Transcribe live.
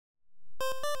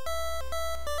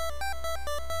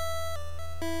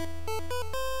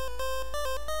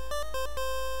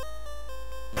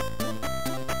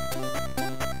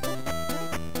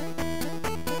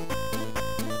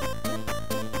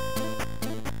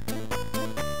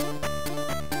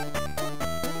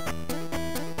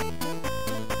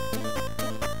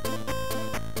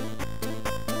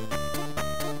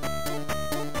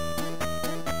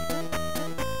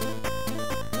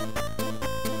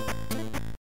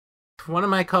One of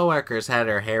my coworkers had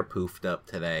her hair poofed up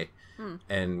today.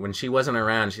 And when she wasn't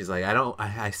around, she's like,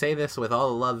 I say this with all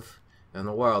the love in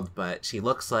the world, but she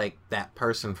looks like that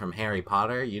person from Harry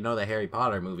Potter. You know the Harry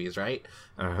Potter movies, right?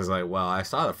 And I was like, well, I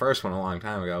saw the first one a long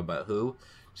time ago, but who?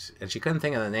 And she couldn't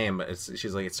think of the name, but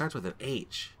she's like, it starts with an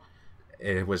H.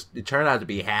 It turned out to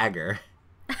be Hager.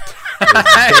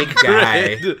 This big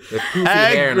guy with poofy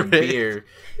hair and a beard.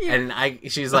 And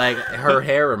she's like, her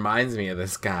hair reminds me of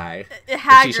this guy.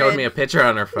 She showed me a picture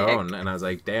on her phone, and I was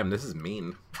like, damn, this is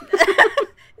mean.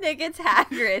 Nick, it's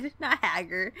Hagrid, not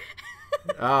Hager.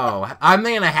 Oh, I'm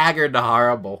thinking of Haggard the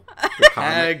Horrible.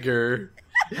 Hager.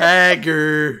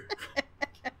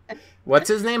 What's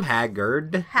his name?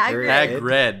 Hagrid.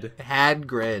 Hagrid.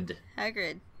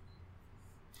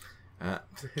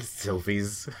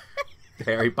 Sylvie's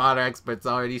Harry Potter expert's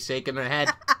already shaking her head.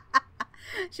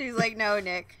 She's like, no,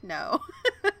 Nick, no.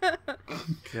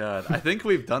 God, I think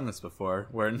we've done this before,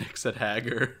 where Nick said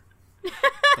Hager.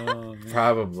 Oh,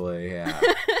 probably, yeah.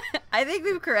 I think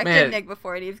we've corrected Nick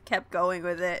before, and he's kept going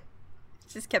with it.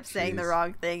 Just kept saying the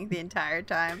wrong thing the entire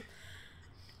time.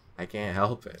 I can't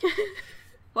help it.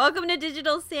 Welcome to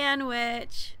Digital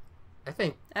Sandwich. I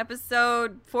think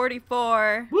episode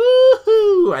 44.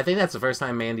 Woohoo! I think that's the first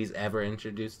time Mandy's ever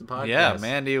introduced the podcast. Yeah,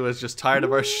 Mandy was just tired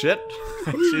of our shit.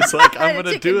 She's like, I'm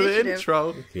gonna do the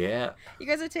intro. Yeah. You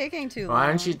guys are taking too long. Why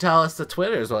don't you tell us the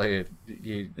Twitters while you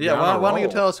why don't you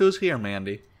tell us who's here,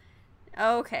 Mandy?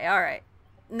 Okay, all right.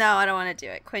 No, I don't want to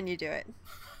do it. Quinn, you do it.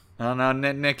 No,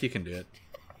 Nick, you can do it.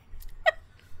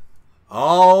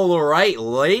 All right,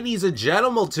 ladies and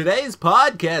gentlemen, today's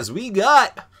podcast, we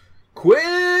got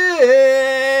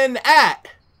Quinn at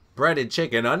breaded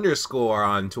chicken _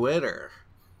 on Twitter.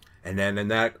 And then in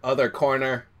that other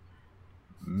corner,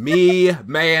 me,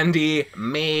 Mandy,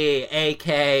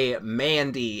 AK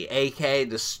Mandy, AK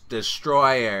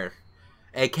Destroyer,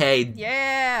 AK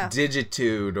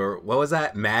Digitude, or what was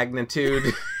that?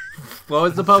 Magnitude? What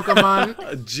was the Pokemon?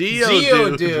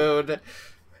 Geodude.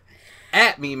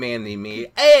 At me, Mandy, me.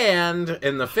 And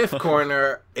in the fifth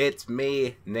corner, it's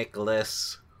me,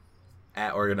 Nicholas,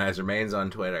 at Organizer Mains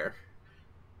on Twitter.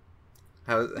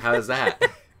 How is that?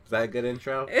 Is that a good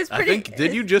intro? It's pretty,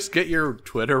 did you just get your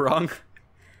Twitter wrong?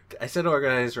 I said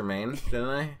Organizer Mains, didn't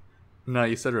I? No,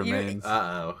 you said Remains.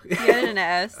 Uh-oh. You had an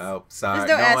S. Oh, sorry.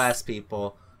 No S,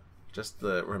 people. Just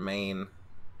the Remain.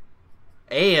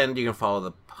 And you can follow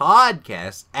the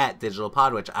podcast at Digital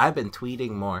Pod, which I've been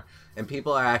tweeting more. And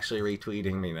people are actually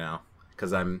retweeting me now.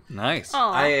 Because I'm... Nice.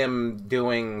 Aww. I am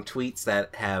doing tweets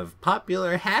that have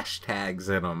popular hashtags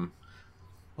in them.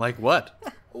 Like what?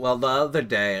 Well, the other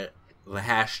day, the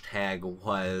hashtag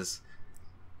was...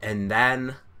 And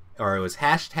then... Or it was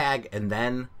hashtag, and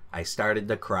then I started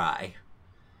to cry.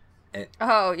 And,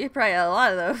 you probably had a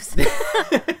lot of those.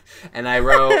 and I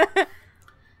wrote,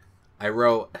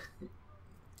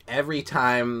 every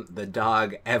time the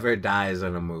dog ever dies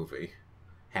in a movie.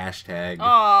 Hashtag.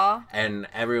 Aww. And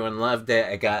everyone loved it.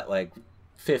 I got like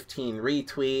 15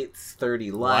 retweets,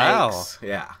 30 likes. Wow.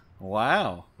 Yeah.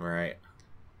 Wow. Right.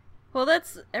 Well,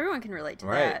 everyone can relate to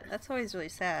that. That's always really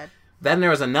sad. Then there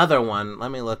was another one. Let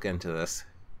me look into this.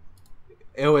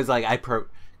 It was like I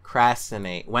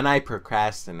procrastinate. When I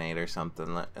procrastinate or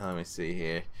something. Let me see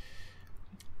here.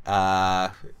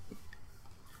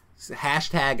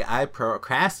 Hashtag I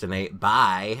procrastinate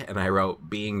by, and I wrote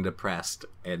being depressed,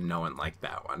 and no one liked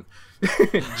that one.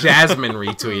 Jasmine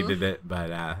retweeted it, but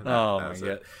that was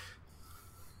it.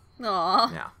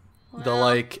 Aww. Yeah. Well.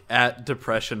 The at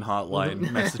depression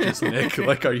hotline messages Nick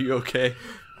like, are you okay?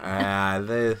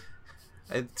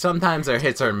 Sometimes they're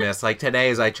hits or miss. Like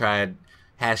today's, I tried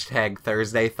hashtag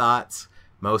Thursday thoughts.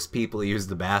 Most people use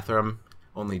the bathroom.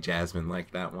 Only Jasmine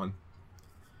liked that one.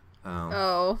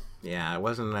 Oh. Yeah, it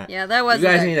wasn't that. Yeah, that wasn't. You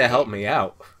guys need to help me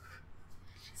out.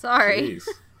 Sorry. Jeez.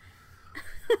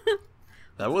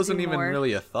 That wasn't even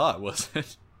really a thought, was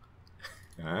it?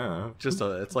 I don't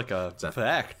know. It's like a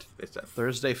fact. It's a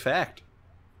Thursday fact.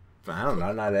 I don't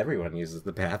know. Not everyone uses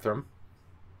the bathroom.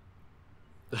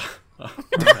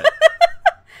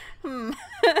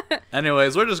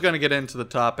 Anyways, we're just going to get into the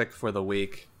topic for the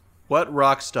week. What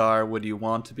rock star would you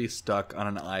want to be stuck on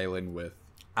an island with?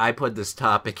 I put this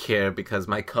topic here because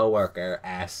my coworker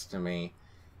asked me,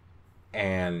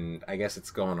 and I guess it's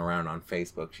going around on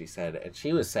Facebook, she said, and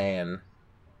she was saying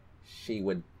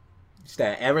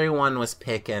that everyone was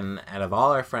picking, out of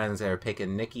all our friends, they were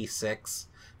picking Nikki Sixx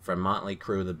from Motley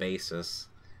Crue, the bassist,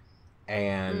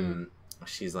 and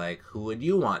she's like, who would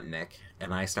you want, Nick?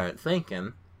 And I start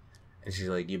thinking, and she's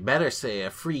like, you better say a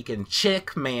freaking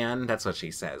chick, man. That's what she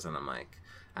says, and I'm like,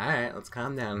 alright, let's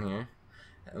calm down here.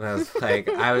 And I was like,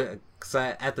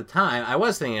 at the time, I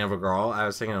was thinking of a girl. I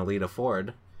was thinking of Lita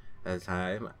Ford at the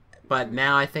time. But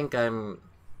now I think I'm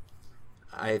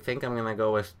gonna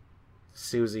go with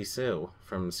Susie Sue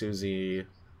from Susie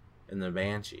and the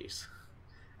Banshees.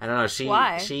 I don't know.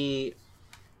 Why?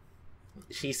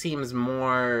 She seems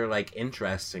more like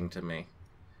interesting to me.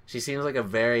 She seems like a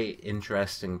very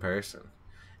interesting person.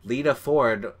 Lita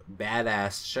Ford,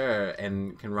 badass, sure,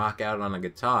 and can rock out on a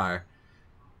guitar.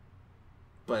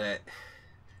 But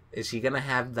is she gonna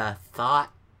have the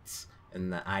thoughts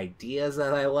and the ideas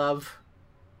that I love?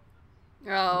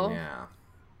 Oh. Yeah.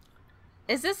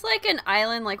 Is this like an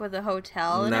island, like with a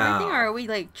hotel and No. everything, or are we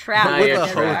like trapped No, with With you're a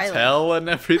another island? hotel and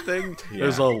everything. Yeah.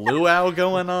 There's a luau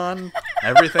going on.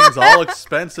 Everything's all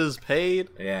expenses paid.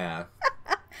 Yeah.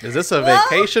 Is this a Well-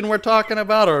 vacation we're talking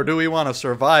about, or do we want to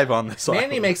survive on this Mandy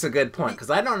island? makes a good point, because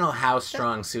I don't know how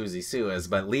strong Susie Sue is,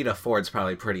 but Lita Ford's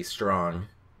probably pretty strong.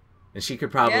 And she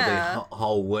could probably Yeah.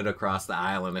 haul wood across the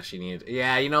island if she needed.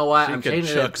 Yeah, you know what? She I'm could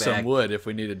changing chuck it some back. wood if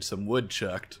we needed some wood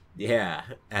chucked. Yeah,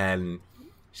 and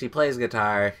she plays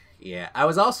guitar. Yeah, I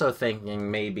was also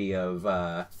thinking maybe of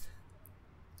what's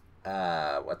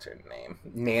her name?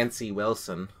 Nancy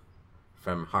Wilson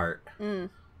from Heart. Mm.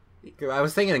 I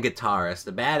was thinking a guitarist,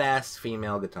 a badass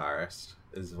female guitarist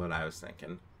is what I was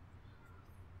thinking.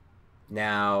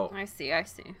 Now, I see.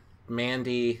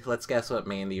 Mandy, let's guess what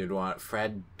Mandy would want.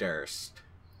 Fred Durst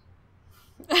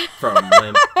from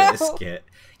Limp Bizkit.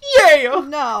 Yeah!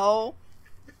 No.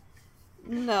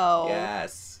 No.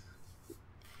 Yes.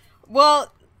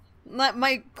 Well,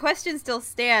 my question still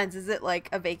stands. Is it like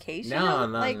a vacation? No,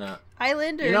 like, no.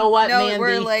 island? Or You know what, no, Mandy?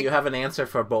 We're like, You have an answer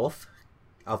for both?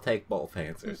 I'll take both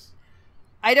answers.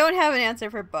 I don't have an answer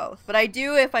for both, but I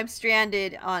do if I'm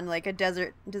stranded on like a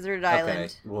deserted island.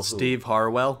 Okay. Well, who? Steve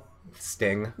Harwell.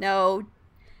 Sting. No.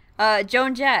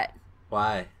 Joan Jett.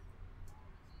 Why?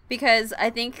 Because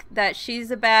I think that she's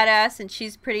a badass and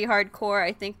she's pretty hardcore.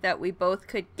 I think that we both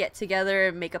could get together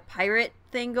and make a pirate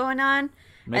thing going on.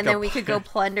 And then we could go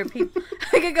plunder people.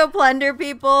 We could go plunder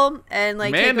people and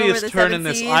like Mandy take over is the turning Seven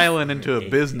this Seas. island into a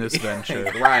business venture.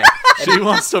 Right. She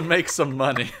wants to make some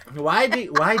money.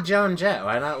 Why Joan Jett?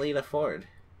 Why not Lita Ford?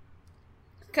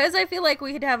 Because I feel like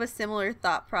we could have a similar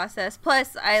thought process.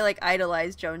 Plus, I like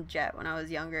idolized Joan Jett when I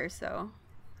was younger, so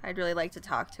I'd really like to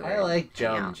talk to her. I like and hang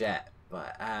Joan out. Jett,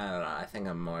 but I don't know. I think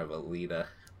I'm more of a Lita.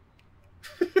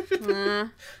 Uh,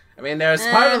 I mean, there's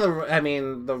part of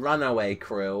the Runaway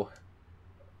crew.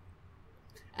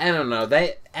 I don't know.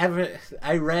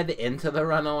 I read into the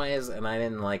Runaways, and I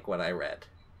didn't like what I read.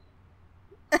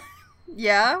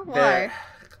 yeah? Why?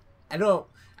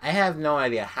 I have no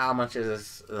idea how much of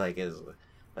this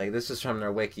this is from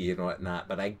their wiki and whatnot,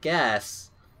 but I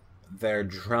guess their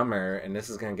drummer, and this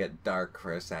is gonna get dark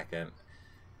for a second,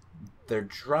 their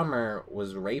drummer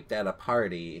was raped at a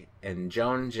party, and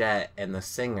Joan Jett and the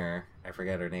singer, I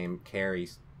forget her name, Carrie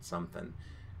something,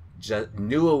 just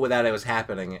knew that it was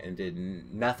happening and did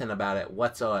nothing about it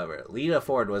whatsoever. Lita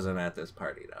Ford wasn't at this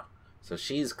party though, so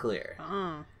she's clear.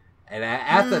 Oh. And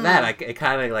after that, it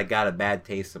kind of like got a bad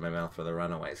taste in my mouth for the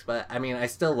Runaways. But I mean, I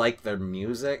still like their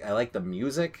music. I like the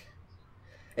music.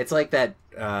 It's like that.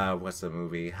 What's the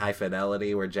movie? High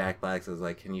Fidelity, where Jack Black says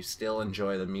like, "Can you still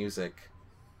enjoy the music,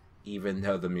 even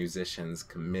though the musicians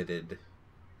committed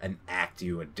an act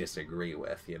you would disagree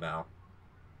with?" You know.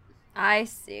 I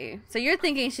see. So you're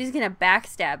thinking she's gonna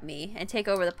backstab me and take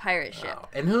over the pirate ship? Oh.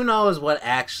 And who knows what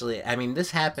actually? I mean,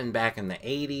 this happened back in the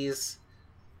 '80s.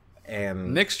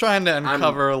 And Nick's trying to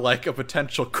uncover like a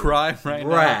potential crime right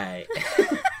now. right.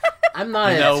 I'm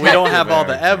not. No, we don't have all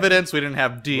the evidence. We didn't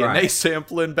have DNA Right.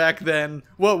 sampling back then.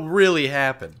 What really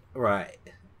happened? Right.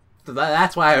 So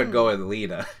that's why I would go with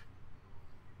Lita.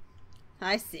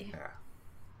 I see.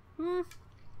 Hmm.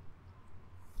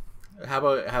 How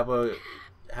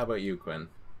about you, Quinn?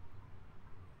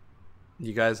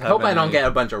 You guys I have hope I don't any- get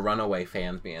a bunch of Runaway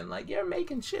fans being like, "You're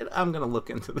making shit." I'm gonna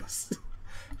look into this.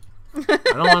 I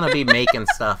don't want to be making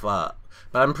stuff up,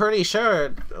 but I'm pretty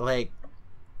sure, like,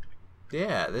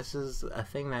 yeah, this is a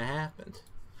thing that happened.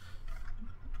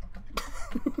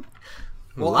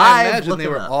 Well, I imagine look they it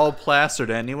were up. all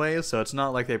plastered anyway, so it's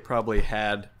not like they probably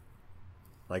had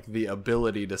like the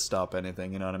ability to stop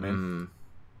anything. You know what I mean?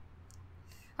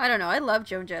 I don't know. I love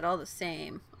Joan Jett all the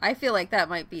same. I feel like that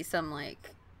might be some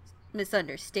like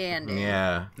misunderstanding.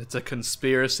 Yeah, It's a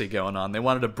conspiracy going on. They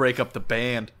wanted to break up the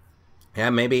band. yeah,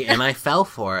 maybe, and I fell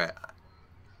for it.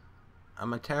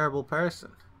 I'm a terrible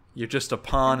person. You're just a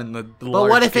pawn in the But large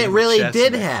what if it game of really chess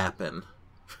did match. happen?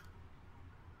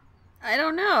 I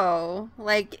don't know.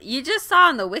 Like you just saw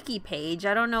on the wiki page.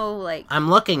 I don't know. Like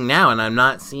I'm looking now, and I'm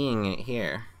not seeing it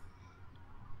here.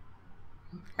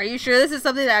 Are you sure this is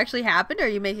something that actually happened, or are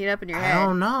you making it up in your head? I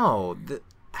don't know.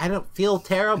 I don't feel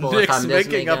terrible if Nick's I'm just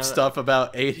making up stuff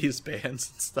about 80s bands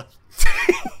and stuff.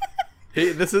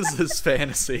 This is his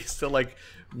fantasy, is to like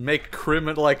make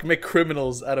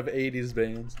criminals out of 80s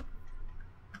bands.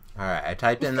 Alright, I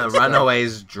typed in the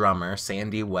Runaways drummer,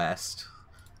 Sandy West.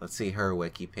 Let's see her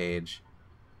wiki page.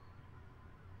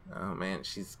 Oh man,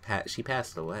 she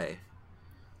passed away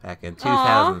back in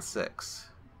 2006.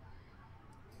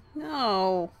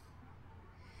 No.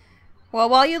 Well,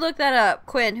 while you look that up,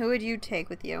 Quinn, who would you take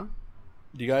with you?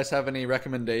 Do you guys have any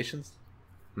recommendations?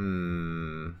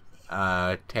 Terry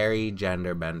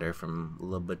Genderbender from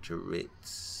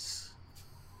Lubitsch.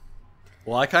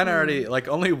 Well, I kind of already, like,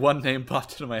 only one name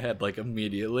popped into my head, like,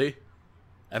 immediately.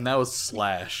 And that was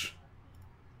Slash.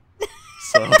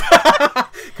 So.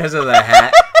 Because of the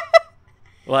hat?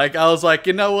 Like, I was like,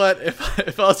 you know what?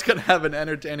 If I was going to have an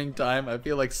entertaining time, I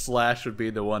feel like Slash would be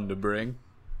the one to bring.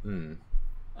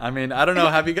 I mean, I don't know.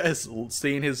 Have you guys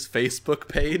seen his Facebook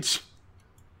page?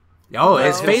 Oh,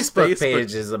 his Facebook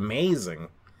page is amazing.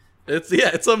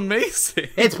 It's amazing.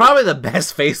 It's probably the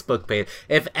best Facebook page.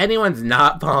 If anyone's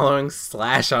not following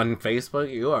Slash on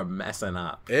Facebook, you are messing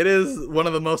up. It is one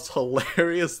of the most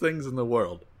hilarious things in the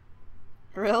world.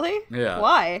 Really? Yeah.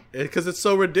 Why? Because it's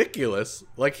so ridiculous.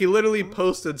 Like, he literally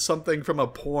posted something from a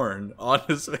porn on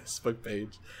his Facebook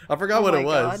page. I forgot what it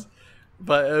was. God.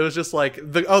 But it was just like,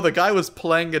 the guy was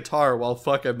playing guitar while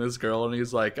fucking this girl, and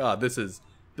he's like, oh, this is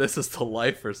the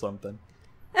life or something.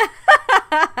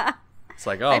 It's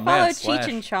like, oh, man, Slash. Cheech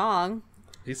and Chong.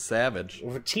 He's savage.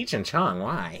 Cheech and Chong,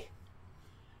 why?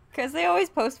 Because they always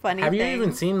post funny things. Have you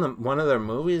even seen one of their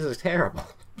movies? They're terrible.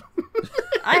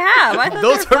 I have. I thought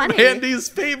those they were are funny. Mandy's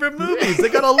favorite movies. They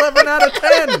got 11 out of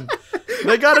 10.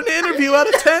 They got an interview out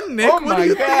of 10, Nick. Oh, my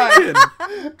God.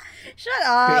 Shut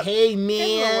up. Hey,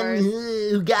 man.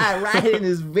 Who got right in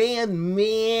his van,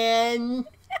 man?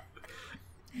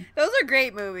 Those are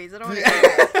great movies. I don't want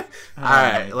to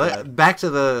Alright, back to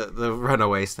the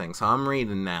Runaways thing. So I'm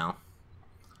reading now.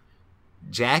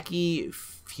 Jackie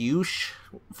Fuchs,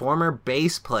 former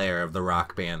bass player of the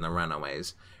rock band The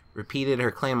Runaways, repeated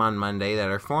her claim on Monday that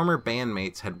her former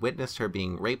bandmates had witnessed her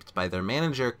being raped by their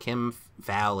manager Kim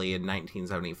Fowley in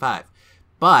 1975.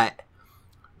 But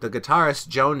the guitarist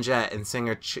Joan Jett and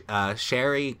singer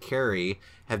Sherry Curry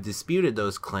have disputed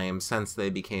those claims since they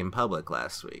became public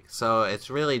last week. So it's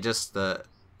really just the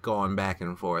going back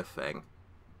and forth thing.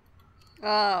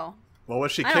 Oh. Well,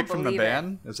 was she kicked from the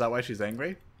band? Is that why she's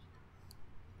angry?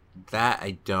 That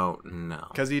I don't know.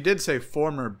 Because he did say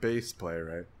former bass player,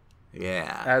 right?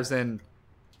 Yeah. As in,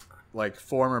 like,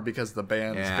 former because the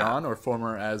band's gone, or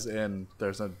former as in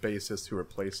there's a bassist who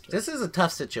replaced her? This is a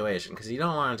tough situation, because you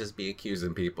don't want to just be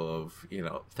accusing people of,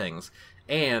 things.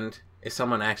 And if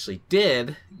someone actually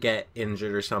did get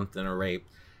injured or something, or raped,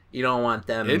 you don't want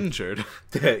them... Injured?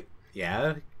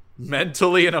 Yeah.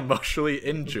 Mentally and emotionally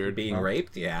injured. Being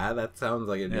raped? Yeah, that sounds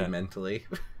like it'd be mentally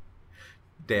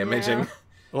damaging. Yeah.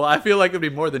 Well, I feel like it'd be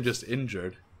more than just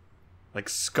injured. Like,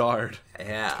 scarred.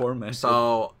 Yeah. Tormented.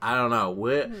 So, I don't know.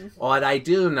 What I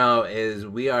do know is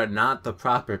we are not the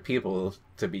proper people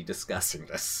to be discussing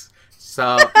this.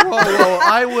 So... Whoa,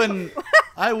 I wouldn't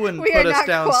put us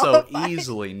down qualified. so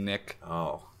easily, Nick.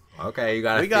 Oh, okay.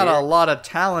 We got a lot of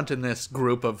talent in this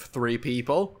group of 3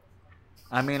 people.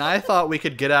 I mean, I thought we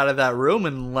could get out of that room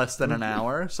in less than an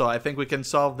hour, so I think we can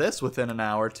solve this within an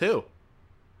hour, too.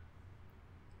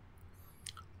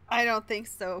 I don't think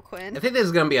so, Quinn. I think this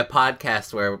is going to be a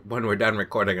podcast where when we're done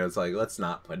recording, it's like, let's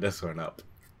not put this one up.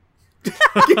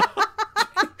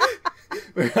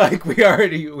 We're like, we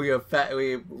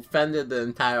offended the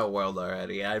entire world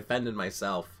already. I offended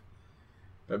myself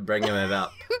by bringing it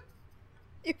up.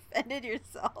 You offended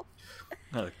yourself.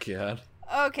 Oh, God.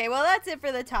 Okay, well, that's it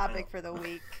for the topic for the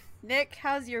week. Nick,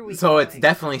 how's your week So going? it's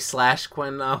definitely Slash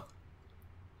Quinn, though?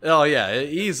 Oh, yeah,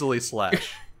 easily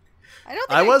Slash.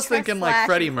 I was thinking like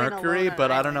Freddie Mercury,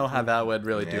 but I don't know how that would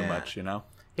really do much,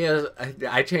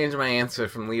 I changed my answer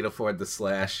from Lita Ford to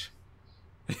Slash.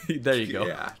 There you go.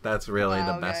 Yeah, that's really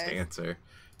the best answer.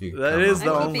 That is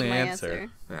the only answer.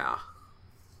 Yeah.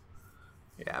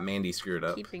 Yeah, Mandy screwed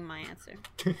up. Keeping my answer.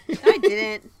 No, I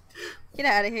didn't. Get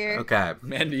out of here. Okay.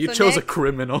 Mandy, you chose a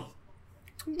criminal.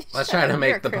 Let's try to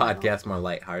make the podcast more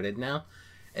lighthearted now.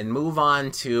 And move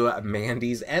on to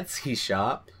Mandy's Etsy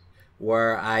shop,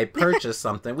 where I purchased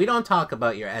something. We don't talk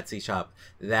about your Etsy shop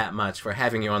that much for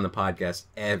having you on the podcast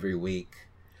every week.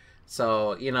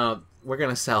 So, we're going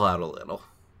to sell out a little.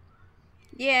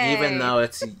 Yay. Even though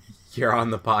you're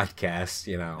on the podcast,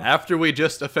 After we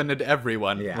just offended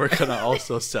everyone, we're going to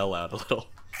also sell out a little.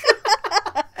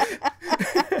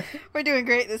 We're doing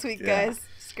great this week, guys.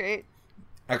 That's great.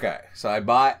 Okay, so I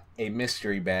bought a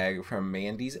mystery bag from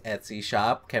Mandy's Etsy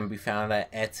shop. Can be found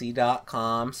at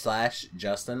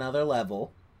etsy.com/justanotherlevel.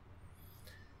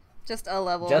 Just a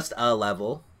level. Just a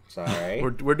level. Sorry.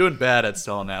 We're doing bad at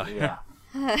Stall now. Yeah.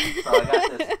 So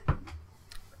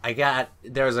I got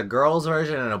this. There's a girl's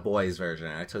version and a boy's version.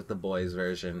 I took the boy's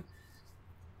version,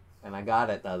 and I got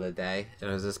it the other day. It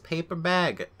was this paper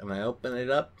bag, and I opened it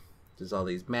up. There's all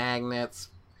these magnets,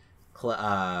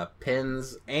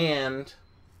 pins, and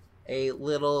a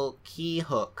little key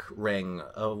hook ring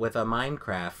with a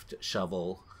Minecraft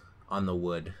shovel on the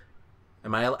wood.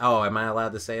 Am I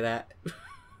allowed to say that?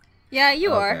 Yeah,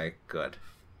 you are. Okay, good.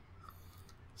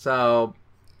 So,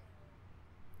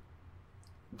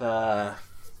 let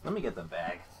me get the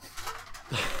bag.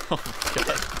 Oh my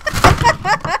god.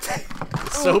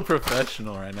 So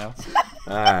professional right now.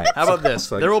 Alright. How about this?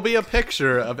 There will be a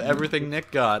picture of everything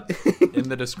Nick got in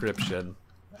the description.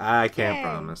 I can't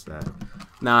promise that.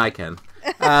 No, I can.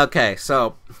 Okay,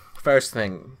 so, first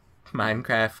thing.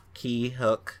 Minecraft key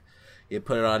hook. You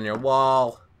put it on your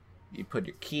wall. You put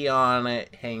your key on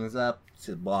it. Hangs up. It's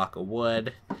a block of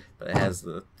wood. But it has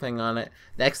the thing on it.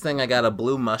 Next thing, I got a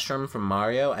blue mushroom from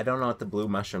Mario. I don't know what the blue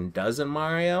mushroom does in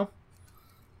Mario.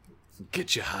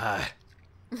 Get you high.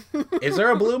 Is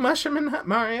there a blue mushroom in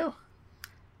Mario?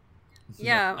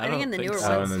 Yeah, I I think don't in the think newer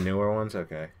so. Oh, ones. in the newer ones?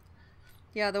 Okay.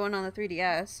 Yeah, the one on the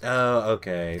 3DS. Oh,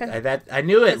 okay. I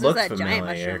knew it looked that familiar. giant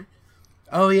mushroom.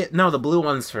 Oh, yeah. No, the blue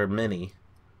one's for mini,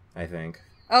 I think.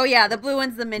 Oh yeah, the blue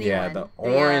one's the mini one. The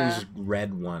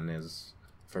orange-red one is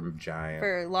from giant.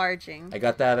 for larging. I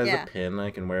got that as Yeah. a pin.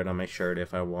 I can wear it on my shirt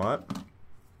if I want.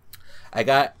 I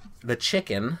got the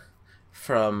chicken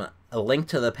from A Link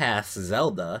to the Past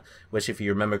Zelda, which, if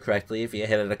you remember correctly, if you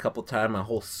hit it a couple times, a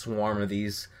whole swarm of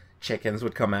these chickens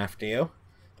would come after you.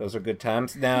 Those are good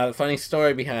times. Now, the funny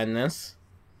story behind this.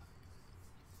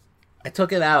 I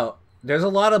took it out. There's a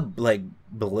lot of,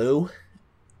 blue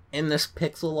in this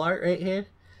pixel art right here.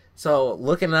 So,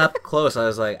 looking up close, I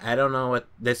was like, I don't know what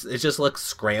this... It just looks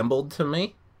scrambled to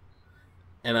me.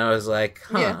 And I was like,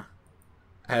 huh. Yeah.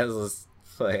 I was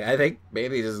like, I think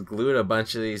maybe just glued a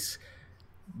bunch of these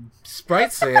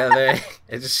sprites together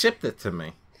and just shipped it to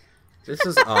me. This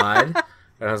is odd.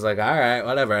 And I was like, alright,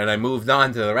 whatever. And I moved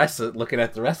on to the rest of looking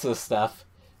at the rest of the stuff.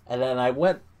 And then I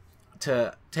went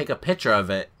to take a picture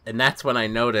of it, and that's when I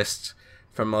noticed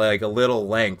from a little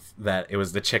length that it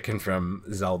was the chicken from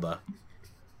Zelda.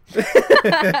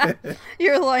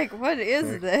 You're like, what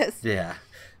is this? Yeah.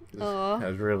 Aw. I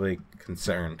was really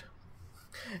concerned.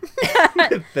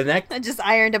 The I just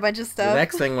ironed a bunch of stuff. The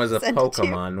next thing was a Sent it to you.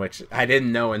 Pokemon, which I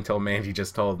didn't know until Mandy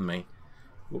just told me.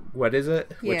 What is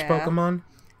it? Which Yeah. Pokemon?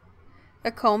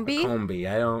 A Combi?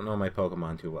 Combi. I don't know my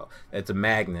Pokemon too well. It's a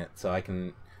magnet, so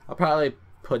I'll probably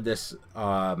put this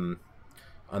on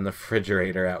the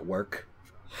refrigerator at work.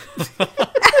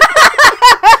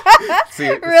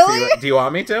 Really? Do you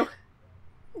want me to?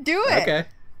 Do it. Okay.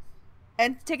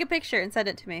 And take a picture and send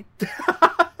it to me.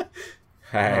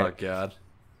 Alright. Oh god.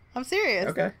 I'm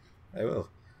serious. Okay. I will.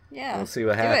 Yeah. We'll see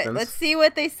what Do happens. it. Let's see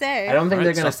what they say. I don't think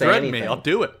they're Alright, gonna so say threaten anything. me. I'll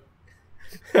do it.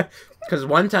 Because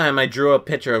one time I drew a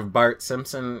picture of Bart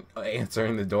Simpson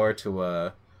answering the door to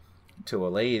a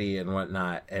lady and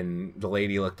whatnot, and the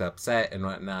lady looked upset and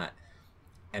whatnot.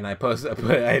 And I posted,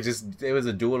 it was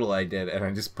a doodle I did, and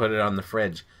I just put it on the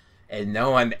fridge, and no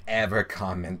one ever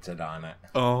commented on it.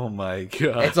 Oh my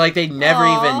god. It's like they never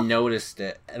Aw. even noticed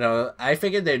it. And I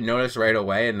figured they'd notice right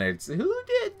away, and they'd say, "Who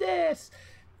did this?"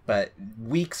 But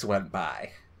weeks went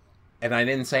by, and I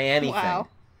didn't say anything. Wow.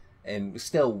 And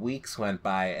still weeks went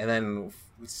by, and then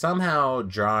somehow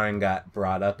drawing got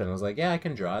brought up, and I was like, "Yeah, I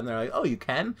can draw." And they're like, "Oh, you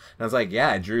can?" And I was like, "Yeah,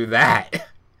 I drew that."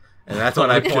 And that's when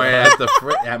I pointed at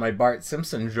at my Bart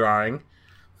Simpson drawing.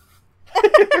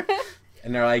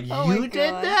 And they're like, Oh my "You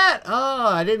did God. that? Oh,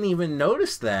 I didn't even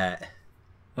notice that."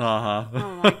 Uh-huh.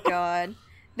 Oh my god.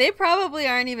 They probably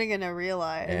aren't even going to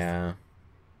realize. Yeah.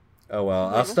 Oh well,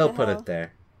 Like, I'll what still the put hell? it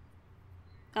there.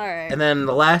 Alright. And then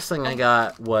the last thing I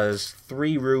got was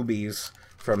 3 rubies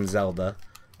from Zelda,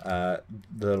 the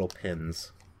little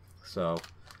pins. So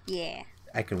Yeah.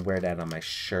 I can wear that on my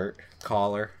shirt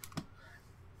collar.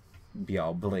 Be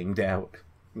all blinged out,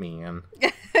 man.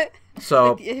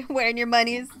 So Wearing your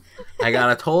monies. I got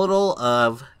a total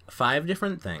of 5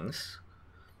 different things.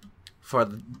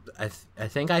 I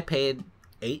think I paid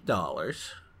 $8.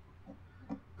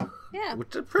 Yeah.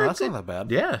 Which is pretty That's good. not that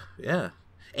bad. Yeah.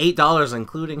 $8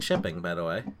 including shipping, by the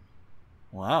way.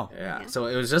 Wow. Yeah. So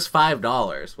it was just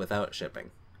 $5 without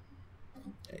shipping.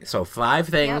 So 5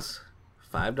 things,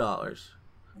 $5.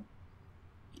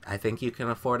 I think you can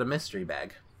afford a mystery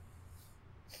bag.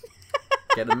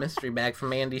 Get a mystery bag from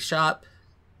Mandy's shop.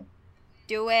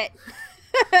 Do it.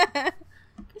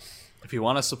 If you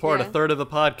want to support a third of the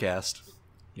podcast,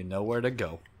 you know where to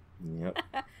go. Yep.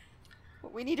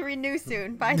 We need to renew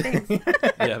soon. Buy things.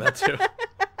 Yeah, that too.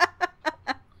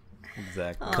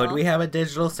 Exactly. Could we have a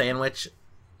digital sandwich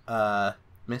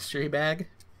mystery bag?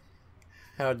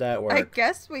 How'd that work? I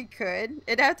guess we could.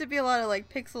 It'd have to be a lot of like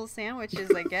pixel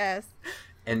sandwiches, I guess.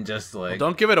 And just like... Well,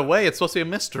 don't give it away. It's supposed to be a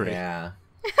mystery. Yeah.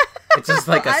 It's just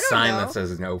like a I don't sign know. that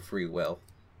says no free will.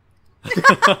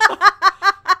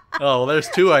 Oh, well, there's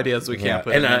two ideas we can't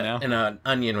put in and right now. And an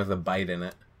onion with a bite in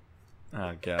it.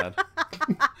 Oh, God.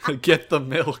 Get the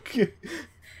milk.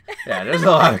 Yeah, there's a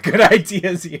lot of good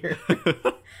ideas here.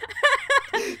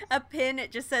 A pin,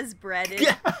 it just says breaded.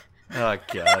 Oh,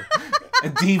 God. A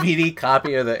DVD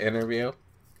copy of the interview.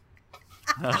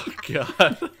 Oh,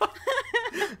 God.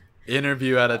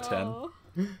 Interview out of 10. Oh.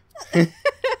 All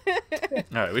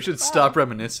right, we should stop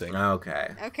reminiscing.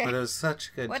 Okay. Okay. But it was such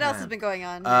a good What time. else has been going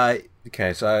on?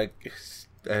 Okay, so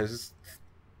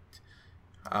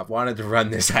I wanted to run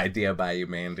this idea by you,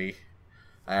 Mandy.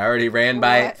 I already ran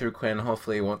by it What? through Quinn.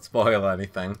 Hopefully it won't spoil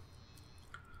anything.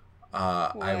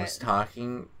 I was What?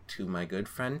 talking to my good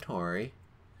friend Tori,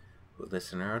 who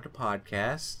listener of the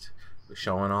podcast,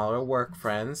 showing all her work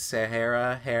friends.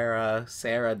 Sarah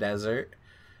Desert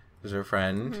is her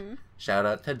friend. Mm-hmm. Shout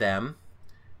out to them.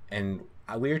 And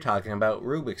we were talking about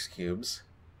Rubik's Cubes.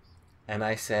 And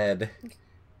I said...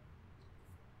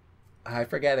 I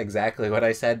forget exactly what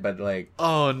I said, but like...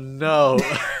 Oh, no.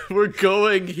 We're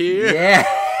going here?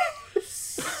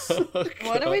 Yes! Oh,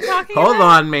 What are we God. talking Hold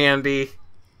about? on, Mandy.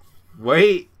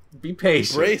 Wait. Be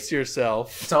patient. Brace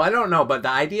yourself. So I don't know, but the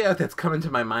idea that's coming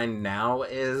to my mind now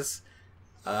is...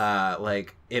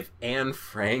 like, if Anne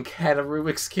Frank had a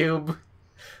Rubik's Cube...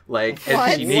 Like,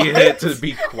 and she What? needed it to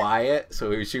be quiet,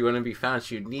 so she wouldn't be found.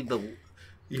 She'd need to,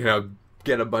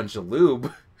 get a bunch of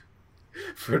lube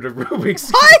for the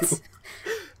Rubik's What? Cube.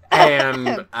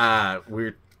 And we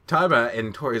were talking about it,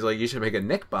 and Tori's like, you should make a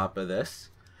Nick Bop of this.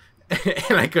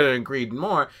 And I couldn't agree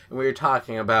more. And we were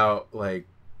talking about, like,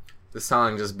 the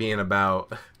song just being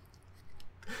about,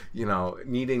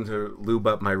 needing to lube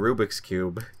up my Rubik's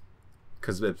Cube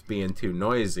because it's being too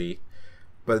noisy.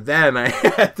 But then I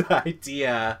had the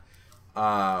idea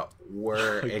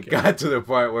where it got to the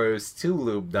point where it was too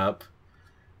lubed up,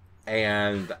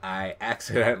 and I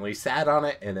accidentally sat on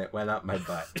it, and it went up my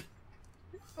butt.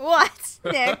 What,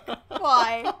 Nick?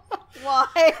 Why?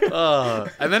 Why?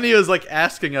 And then he was like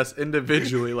asking us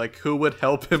individually, like, who would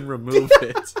help him remove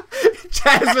it.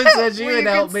 Jasmine said she Were would you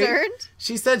help me. concerned?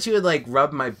 She said she would like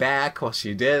rub my back while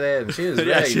she did it, and she was really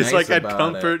Yeah, she's nice like, I'd about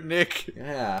comfort it. Nick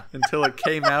Yeah. until it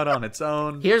came out on its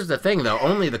own. Here's the thing, though.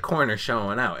 Only the corner's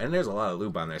showing out, and there's a lot of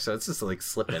lube on there, so it's just like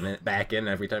slipping it back in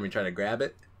every time you try to grab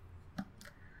it.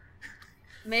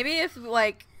 Maybe if,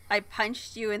 like, I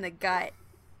punched you in the gut,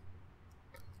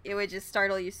 it would just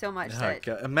startle you so much Oh, that...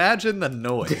 God. Imagine the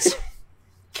noise.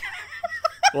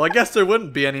 Well, I guess there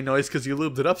wouldn't be any noise because you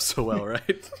lubed it up so well,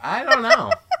 right? I don't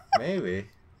know. Maybe.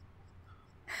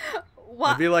 What?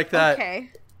 It'd be like that.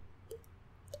 Okay.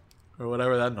 Or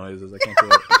whatever that noise is. I can't do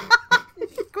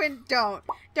it. Quinn, don't.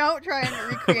 Don't try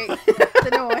and recreate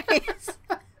the noise.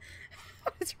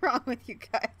 What's wrong with you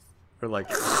guys? Or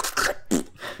like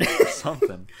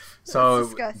something. So,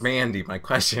 disgusting. Mandy, my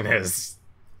question is,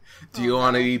 do you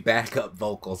want to be backup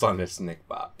vocals on this Nick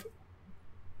Bop?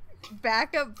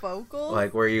 Backup vocals?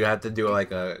 Like, where you have to do,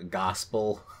 like, a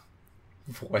gospel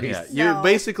voice? Yeah, No.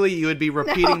 you would be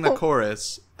repeating the No.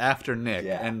 chorus after Nick,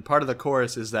 Yeah. and part of the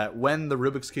chorus is that when the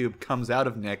Rubik's Cube comes out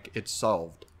of Nick, it's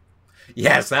solved.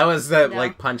 Yes, that was the, No.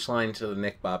 like, punchline to the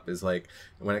Nick Bop is, like,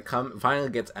 when it finally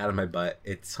gets out of my butt,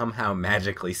 it's somehow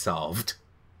magically solved.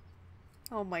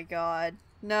 Oh my god.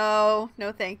 No,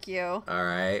 thank you.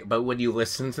 Alright, but would you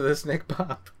listen to this Nick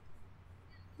Bop?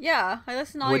 Yeah, I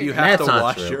listen to all Would your you have to That's not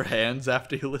wash true. your hands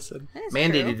after you listen? That is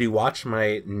Mandy, true. did you watch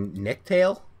my Nick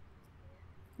Tale?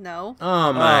 No.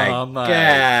 Oh my, Oh my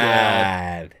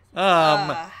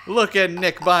god. Look at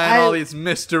Nick buying all these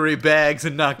mystery bags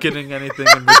and not getting anything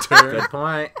in Good return.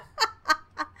 point.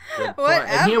 Good point.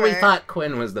 And here we Whatever. thought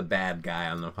Quinn was the bad guy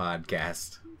on the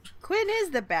podcast. Quinn is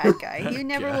the bad guy. You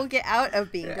never God. will get out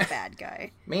of being the bad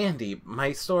guy. Mandy,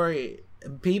 my story.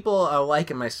 People are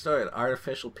liking my story, the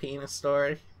artificial penis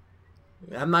story.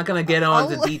 I'm not gonna get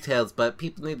on into details, but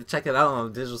people need to check it out on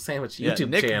the Digital Sandwich Yeah, YouTube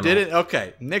Nick channel. didn't.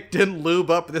 Okay, Nick didn't lube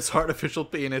up this artificial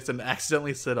penis and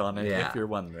accidentally sit on it. Yeah. If you're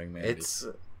wondering, maybe.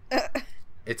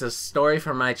 It's a story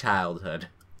from my childhood.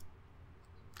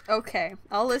 Okay,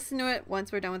 I'll listen to it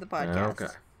once we're done with the podcast.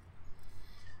 Okay.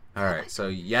 All right. So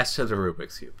yes to the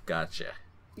Rubik's Cube. Gotcha.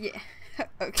 Yeah.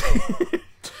 Okay.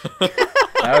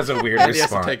 That was a weird Mandy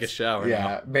response. has to take a shower.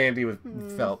 Yeah, Mandy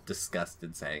felt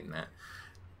disgusted saying that.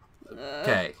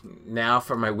 Okay, now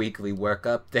for my weekly work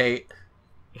update.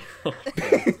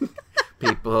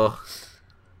 People,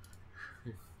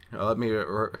 let me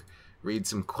read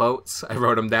some quotes. I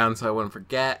wrote them down so I wouldn't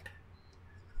forget.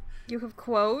 You have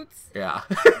quotes? Yeah.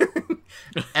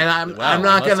 And I'm not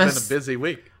must gonna. have been a busy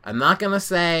week. I'm not gonna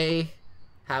say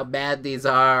how bad these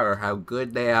are or how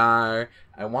good they are.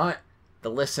 I want the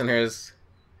listeners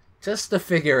just to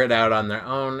figure it out on their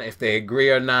own if they agree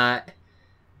or not.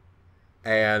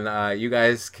 And you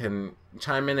guys can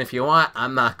chime in if you want.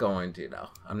 I'm not going to, though.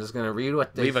 I'm just going to read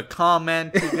what they... Leave a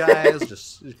comment, you guys.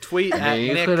 Just tweet at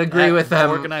you Nick. could agree with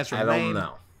them. Organized I don't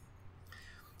know.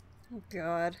 Oh,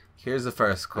 God. Here's the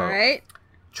first quote. All right.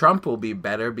 Trump will be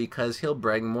better because he'll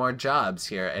bring more jobs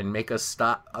here and make us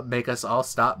all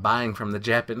stop buying from the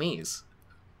Japanese.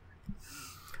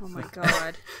 Oh, my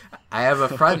God. I have a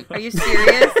friend... Are you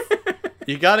serious?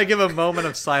 You got to give a moment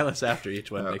of silence after each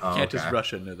one. You can't okay. just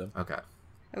rush into them. Okay.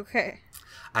 Okay.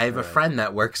 I have a friend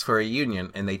that works for a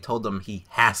union, and they told him he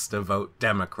has to vote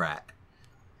Democrat.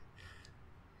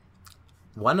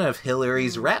 One of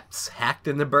Hillary's reps hacked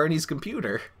into Bernie's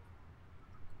computer.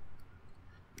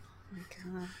 Oh, my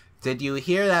God. Did you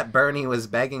hear that Bernie was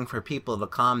begging for people to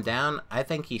calm down? I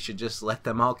think he should just let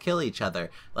them all kill each other.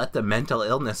 Let the mental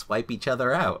illness wipe each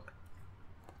other out.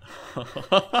 What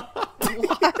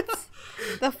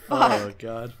the fuck? Oh,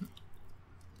 God.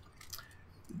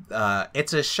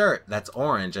 It's a shirt that's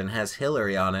orange and has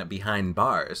Hillary on it behind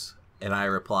bars. And I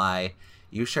reply,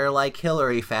 you sure like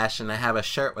Hillary fashion to have a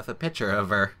shirt with a picture of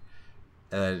her.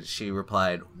 She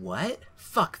replied, what?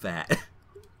 Fuck that.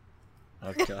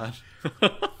 Oh, God.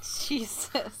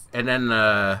 Jesus. And then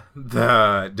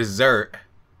the dessert.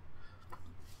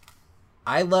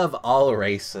 I love all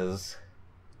races.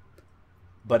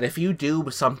 But if you do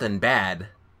something bad,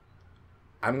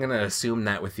 I'm going to assume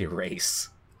that with your race.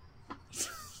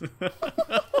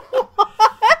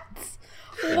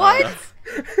 What?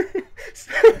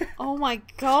 Oh my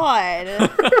God.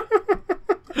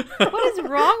 What is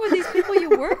wrong with these people you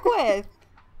work with?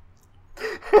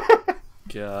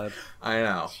 God. I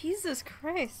know. Jesus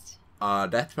Christ.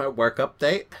 That's my work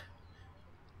update.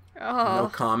 No Oh.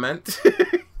 comment.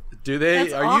 Do they?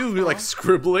 That's Are you awful. like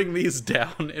scribbling these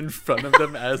down in front of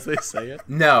them as they say it?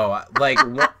 No, like,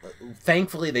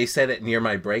 thankfully they said it near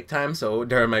my break time, so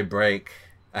during my break,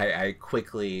 I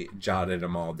quickly jotted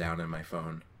them all down in my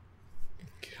phone. I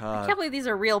God. can't believe these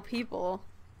are real people.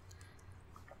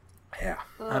 Yeah.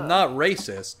 I'm not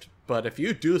racist, but if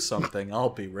you do something, I'll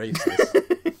be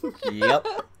racist. Yep.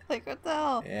 Like, what the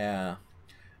hell? Yeah.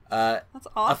 That's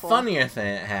A awful. funnier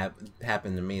thing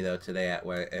happened to me though today at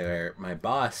where my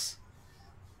boss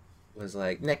was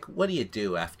like, Nick, what do you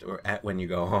do when you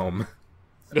go home?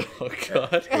 Oh,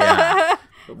 God. Yeah,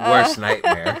 worst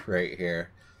nightmare right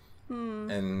here.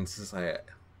 And it's just like,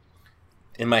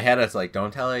 in my head, it's like,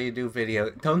 don't tell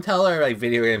her like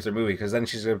video games or movies, because then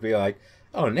she's gonna be like,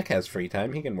 oh, Nick has free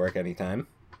time, he can work anytime.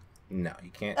 No,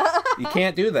 you can't. You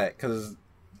can't do that, because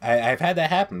I've had that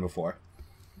happen before.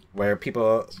 Where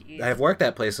people, Jeez. I've worked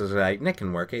at places where like, Nick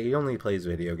can work it, he only plays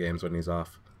video games when he's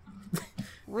off.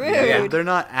 Rude. Yeah, they're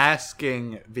not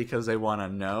asking because they want to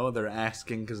know. They're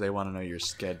asking because they want to know your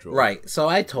schedule. Right, so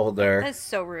I told her, That's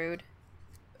so rude.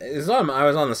 I was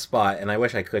on the spot, and I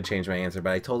wish I could change my answer,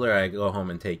 but I told her I go home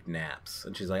and take naps.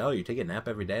 And she's like, oh, you take a nap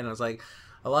every day? And I was like,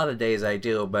 a lot of days I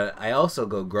do, but I also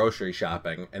go grocery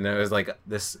shopping. And there was like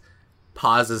this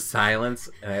pause of silence,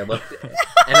 and I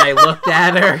looked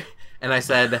at her, and I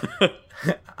said,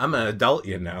 I'm an adult,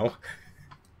 you know.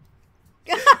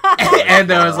 And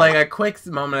there was like a quick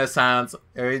moment of silence,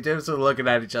 and we just were looking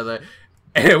at each other,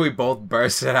 and we both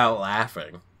bursted out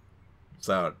laughing.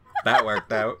 So that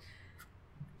worked out.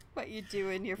 What you do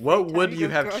in your free What time, would go you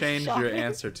have grocery changed your shopping?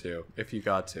 answer to if you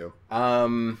got to?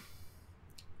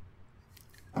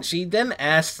 She then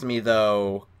asked me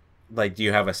though, like, do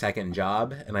you have a second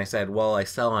job? And I said, well, I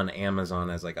sell on Amazon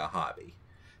as like a hobby.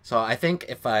 So I think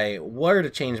if I were to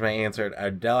change my answer,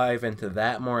 I'd dive into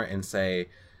that more and say,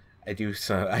 I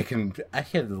can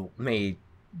maybe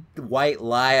white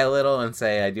lie a little and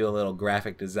say I do a little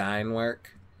graphic design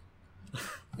work.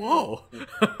 Whoa.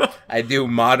 I do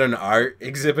modern art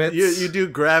exhibits. You do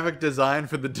graphic design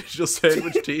for the Digital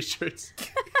Sandwich t-shirts?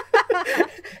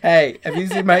 Hey, have you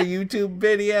seen my YouTube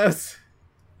videos?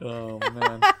 Oh,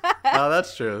 man. Oh,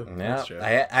 that's true. That's true.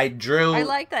 I drew. I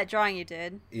like that drawing you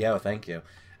did. Yeah, well, thank you.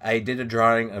 I did a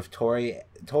drawing of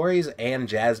Tori's and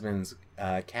Jasmine's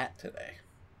cat today.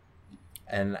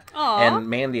 And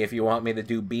Mandy, if you want me to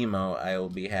do BMO, I will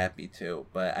be happy to.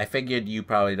 But I figured you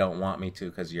probably don't want me to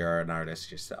because you're an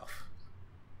artist yourself.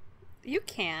 You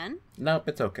can. Nope,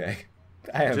 it's okay.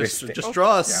 I understand. Just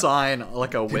draw a sign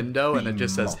like a window and it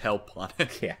just says help on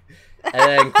it. Yeah. And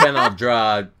then Quinn, I'll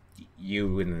draw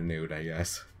you in the nude, I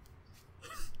guess.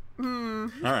 All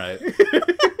right.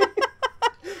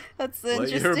 That's Let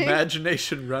interesting. your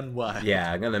imagination run wild.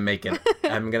 Yeah, I'm gonna make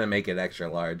it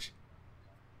extra large.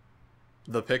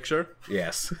 The picture?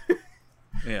 Yes.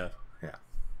 Yeah. Yeah.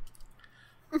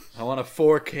 I want a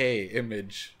 4K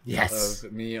image Yes.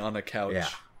 of me on a couch. Yeah.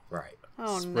 Right.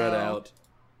 Oh Spread no. out.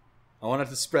 I want it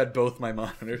to spread both my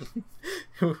monitors.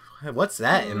 What's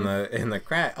that in the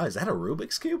crack? Oh, is that a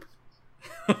Rubik's cube?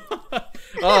 Oh,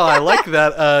 I like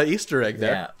that Easter egg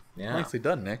there. Yeah. Yeah. Nicely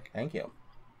done, Nick. Thank you.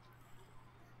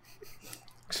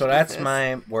 So that's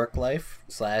my work life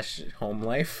 / home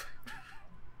life.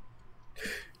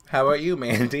 How about you,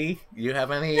 Mandy? You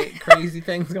have any crazy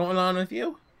things going on with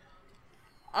you?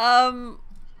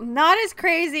 Not as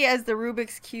crazy as the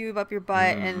Rubik's Cube up your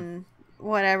butt and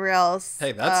whatever else.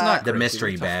 Hey, that's not The crazy.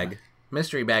 mystery bag.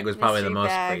 Mystery bag was probably the Mystery most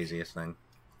bag. craziest thing.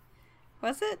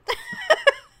 Was it?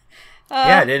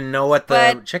 Yeah, I didn't know what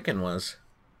the but- chicken was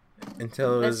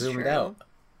until it was That's zoomed true. out.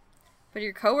 But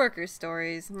your coworker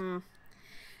stories.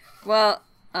 Well,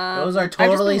 Those are I've just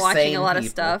totally been watching sane a lot of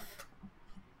people. stuff.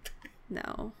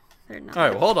 No, they're not. All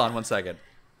right, well, hold on one second.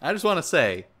 I just want to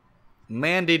say,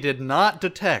 Mandy did not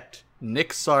detect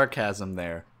Nick's sarcasm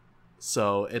there.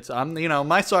 So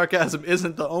my sarcasm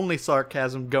isn't the only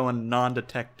sarcasm going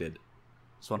non-detected.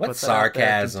 Just want to What put that out there.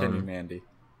 sarcasm? Continue, Mandy.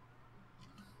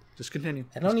 Just continue.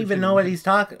 I don't even know what he's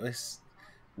talking.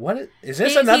 What is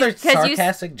this? He- Another 'cause you-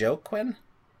 sarcastic joke, Quinn?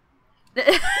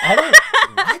 I don't.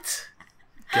 What?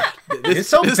 You're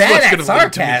so this bad is at what's gonna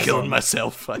lead to me sarcasm. killing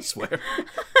myself, I swear.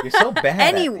 You're so bad.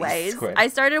 Anyways, at these, Quinn. I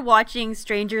started watching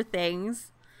Stranger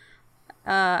Things.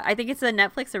 I think it's a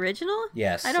Netflix original.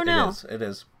 Yes, I don't know. It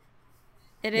is.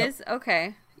 It Yep. is?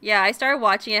 Okay. Yeah, I started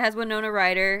watching it. It has Winona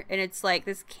Ryder, and it's like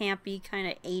this campy kind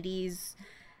of 80s,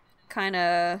 kind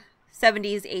of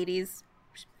 70s, 80s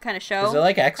kind of show. Is it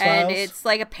like X-Files? And it's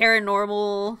like a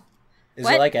paranormal... Is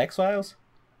What? it like X-Files?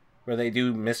 Where they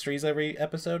do mysteries every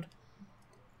episode?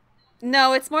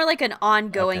 No, it's more like an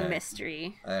ongoing Okay.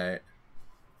 mystery Alright.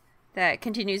 that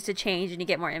continues to change, and you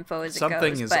get more info as Something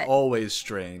it goes. is but always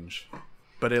strange,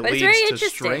 but it But it's leads very to interesting.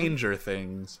 stranger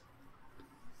things.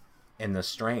 In the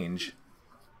strange.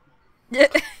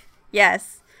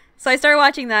 Yes. So I started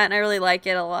watching that, and I really like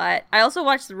it a lot. I also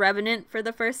watched The Revenant for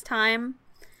the first time,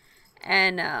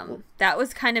 and that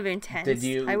was kind of intense. Did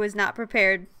you- I was not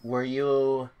prepared. Were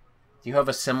you... Do you have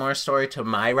a similar story to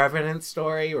my Revenant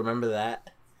story? Remember that?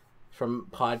 From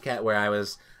podcast where I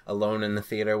was alone in the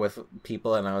theater with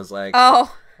people and I was like...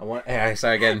 Oh, I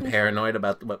started getting paranoid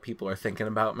about what people are thinking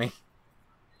about me.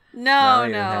 no, you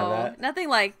didn't have that? Nothing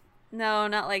like... No,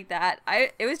 not like that.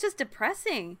 It was just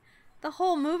depressing. The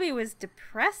whole movie was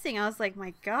depressing. I was like,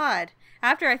 my God.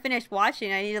 After I finished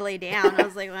watching, I need to lay down. I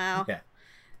was like, wow. Yeah.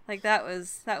 Like, that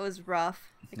was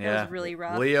rough. Like, that was really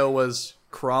rough. Leo was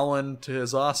crawling to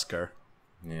his Oscar.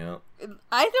 Yeah.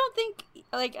 I don't think,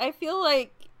 like, I feel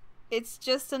like it's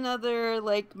just another,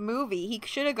 like, movie. He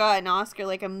should have got an Oscar,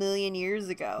 like, 1,000,000 years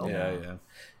ago. Yeah.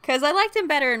 Because I liked him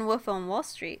better in Wolf on Wall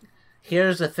Street.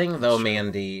 Here's the thing, though,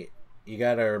 Mandy. You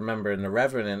gotta remember, in The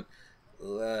Revenant,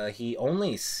 he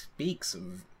only speaks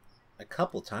a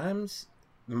couple times.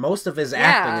 Most of his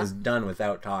acting is done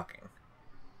without talking,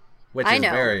 which I is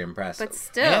know, very impressive. But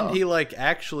still. And he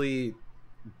actually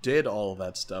did all of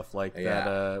that stuff, like Yeah.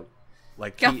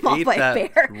 that. Got He mauled ate by a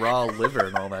that bear. raw liver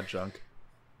and all that junk.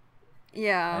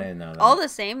 Yeah. I didn't know that. All the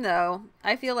same, though,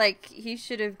 I feel like he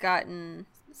should have gotten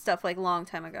stuff, like, long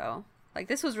time ago. Like,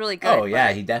 this was really good. Oh yeah,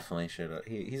 but- he definitely should have.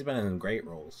 He's been in great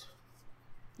roles.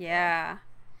 Yeah.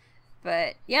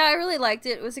 But, yeah, I really liked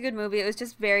it. It was a good movie. It was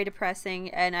just very depressing,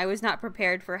 and I was not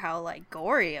prepared for how, like,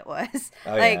 gory it was.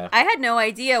 Oh, like, yeah. I had no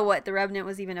idea what The Revenant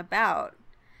was even about.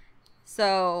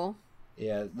 So,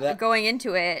 Yeah, going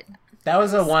into it, that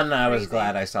was the one I was crazy.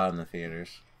 glad I saw in the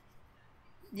theaters.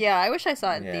 yeah, I wish I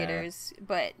saw it in Yeah. theaters,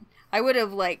 but I would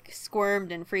have, like,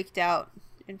 squirmed and freaked out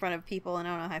in front of people, and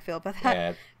I don't know how I feel about that.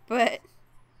 Yeah, But,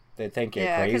 they think you're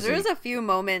yeah, crazy. because there was a few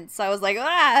moments I was like,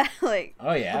 ah, like,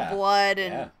 Oh yeah, the blood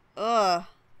and, Yeah. ugh,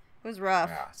 it was rough.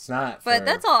 Yeah, it's not. But for-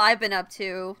 that's all I've been up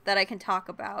to that I can talk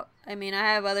about. I mean, I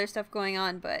have other stuff going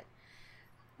on, but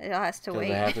it all has to Does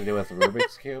wait. it have to do with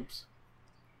Rubik's cubes?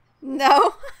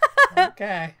 No.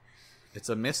 Okay, It's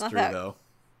a mystery, that- though.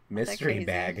 mystery crazy.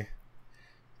 bag.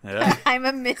 Yeah. I'm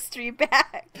a mystery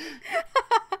bag.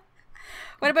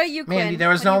 What about you, Quinn? Mandy, there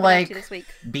was What no, have you been up like, to this week?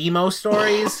 BMO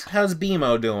stories? How's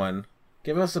BMO doing?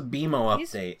 Give us a BMO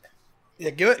update. Yeah,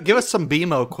 give us some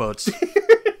BMO quotes.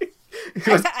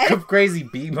 Some crazy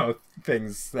BMO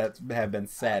things that have been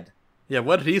said. Yeah,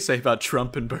 what did he say about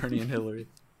Trump and Bernie and Hillary?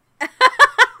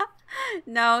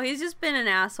 No, he's just been an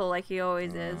asshole like he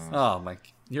always is. Oh my,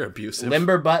 you're abusive.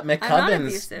 Limberbutt not McCubbins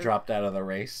abusive. dropped out of the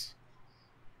race.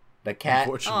 The cat,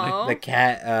 Unfortunately. Oh. the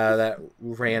cat that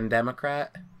ran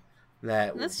Democrat,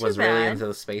 that That's too was really bad. into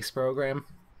the space program.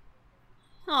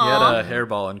 He Aw. had a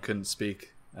hairball and couldn't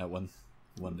speak at one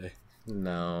day.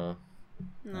 No,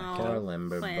 No, Cat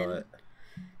Limberbutt. Quinn.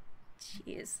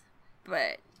 Jeez.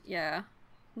 But, yeah.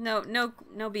 No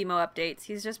BMO updates.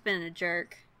 He's just been a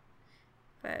jerk.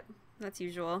 But, that's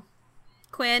usual.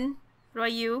 Quinn, what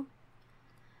about you?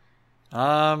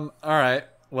 All right.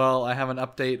 Well, I have an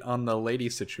update on the lady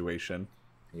situation.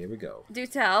 Here we go. Do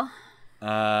tell.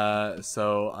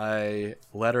 So I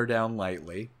let her down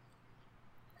lightly.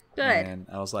 Good. And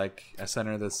I was like, I sent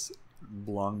her this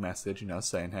long message,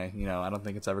 saying, hey, I don't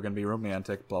think it's ever going to be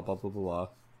romantic, blah, blah, blah, blah,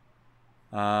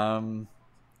 blah.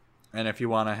 And if you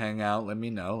want to hang out, let me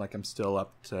know. Like, I'm still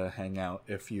up to hang out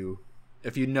if you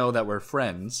know that we're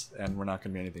friends and we're not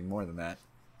going to be anything more than that.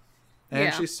 And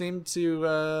Yeah. she seemed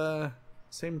to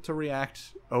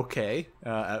react okay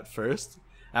at first.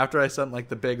 After I sent like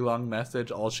the big long message,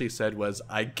 all she said was,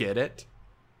 I get it.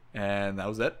 And that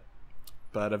was it.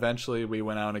 But eventually we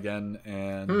went out again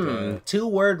and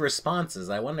 2-word responses.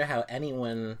 I wonder how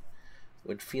anyone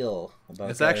would feel about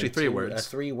It's that. actually 3 words.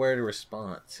 A 3-word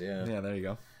response, yeah. yeah, there you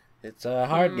go. It's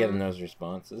hard getting those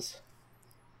responses.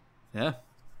 Yeah.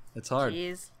 It's hard.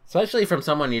 Jeez. Especially from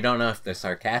someone you don't know if they're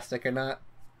sarcastic or not.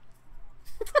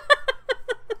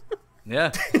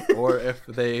 Yeah. Or if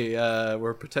they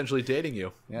were potentially dating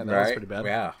you. Yeah, that was pretty bad.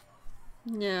 Yeah.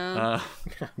 Yeah.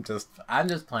 I'm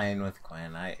just playing with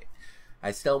Quinn.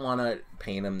 I still want to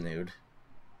paint him nude.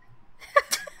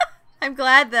 I'm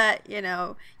glad that,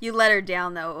 you let her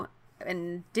down, though,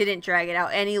 and didn't drag it out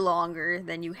any longer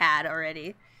than you had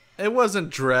already. It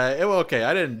wasn't okay,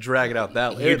 I didn't drag it out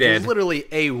that. You It did. was literally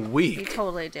a You week.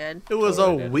 totally did. It was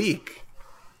Totally a did. week.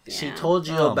 She Yeah. told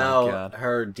you Oh my about God.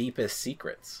 her deepest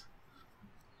secrets.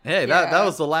 Hey, Yeah. that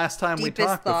was the last time we Deepest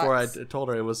talked before I thoughts. told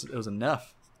her it was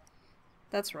enough.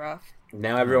 That's rough.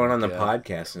 Now everyone on the Yeah.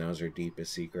 podcast knows her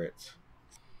deepest secrets.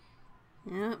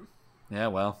 Yeah. Yeah,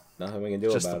 well, Nothing we can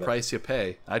do just about the it. price you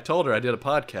pay. I told her I did a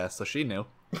podcast, so she knew.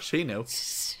 She knew.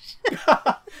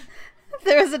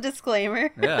 There was a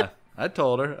disclaimer. Yeah, I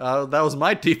told her. That was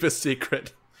my deepest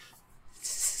secret.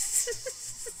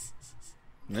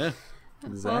 Yeah,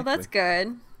 exactly. Well, that's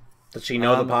good. Does she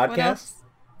know the What podcast? else?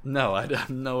 No, I have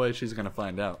no way she's gonna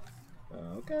find out.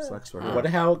 Okay. Sucks for her. What?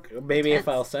 How? Maybe if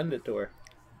I'll send it to her.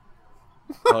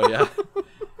 Oh yeah.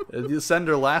 You send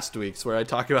her last week's where I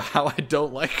talk about how I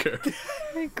don't like her.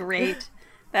 Great.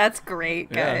 That's great,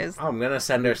 Yeah. guys. Oh, I'm gonna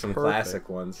send her some Perfect. classic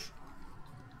ones.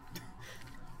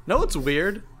 No, it's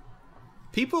weird.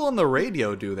 People on the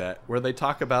radio do that, where they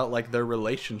talk about like their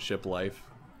relationship life.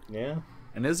 Yeah.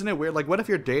 And isn't it weird? Like, what if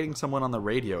you're dating someone on the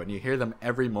radio and you hear them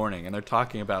every morning and they're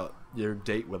talking about your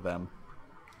date with them?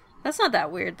 That's not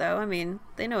that weird, though. I mean,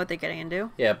 they know what they're getting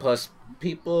into. Yeah. Plus,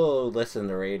 people listen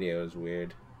to radio is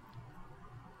weird.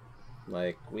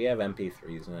 Like we have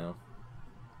MP3s now.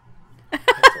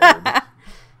 That's old.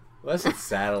 Unless it's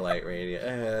satellite radio.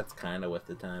 That's kind of with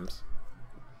the times.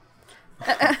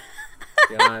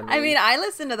 You know what I mean, I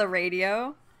listen to the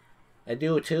radio. I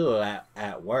do too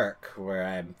at work where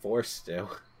I'm forced to.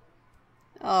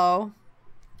 Oh.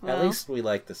 Well, At least we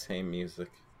like the same music.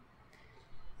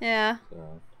 Yeah.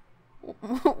 So.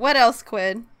 What else,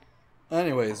 Quinn?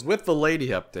 Anyways, with the lady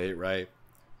update, right?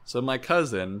 So my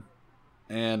cousin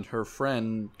and her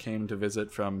friend came to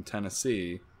visit from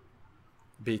Tennessee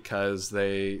because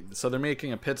they're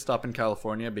making a pit stop in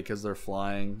California because they're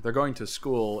going to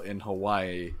school in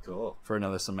Hawaii Cool. for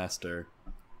another semester.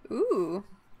 Ooh.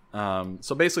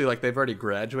 So basically, like, they've already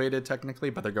graduated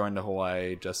technically, but they're going to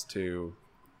Hawaii just to,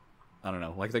 I don't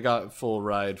know, like, they got full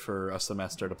ride for a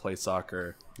semester to play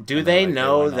soccer. Do And they they're like,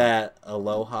 know why not? that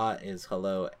aloha is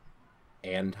hello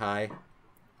and hi?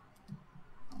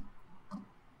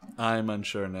 I'm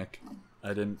unsure, Nick. I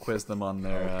didn't quiz them on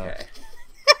their Okay.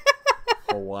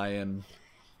 Hawaiian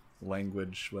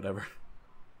language, whatever.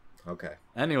 Okay.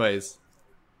 Anyways,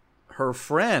 her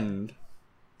friend.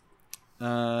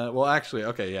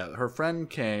 Her friend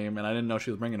came, and I didn't know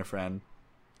she was bringing a friend,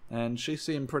 and she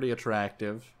seemed pretty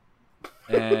attractive.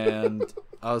 And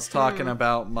I was talking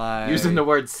about my Using the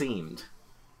word seemed.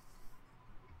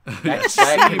 That that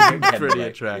seemed can be pretty like-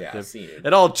 attractive. yeah, seemed.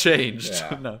 It all changed.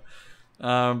 Yeah. No.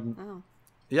 Oh.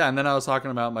 yeah, and then I was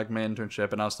talking about like my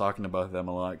internship, and I was talking to both of them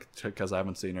a lot because I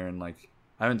haven't seen her in like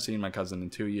I haven't seen my cousin in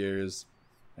 2 years,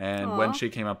 and when she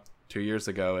came up 2 years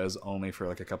ago, it was only for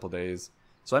like a couple days,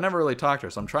 so I never really talked to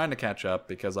her. So I'm trying to catch up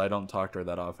because I don't talk to her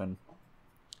that often.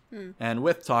 And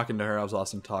with talking to her, I was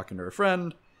also talking to her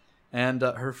friend, and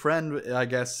her friend, I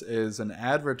guess, is an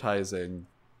advertising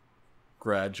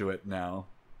graduate now.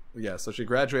 Yeah, so she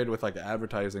graduated with like an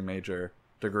advertising major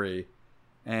degree,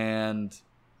 and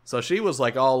so she was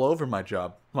like all over my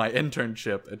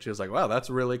internship, and she was like, wow, that's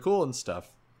really cool and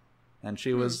stuff. And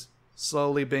she was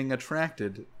slowly being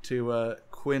attracted to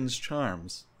Quinn's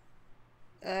charms.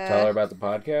 Tell her about the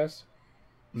podcast?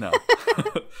 No.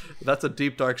 That's a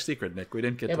deep, dark secret, Nick. We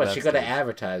didn't get to that. Yeah, but she could have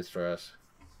advertised for us.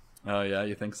 Oh, yeah?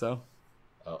 You think so?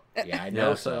 Oh, yeah, I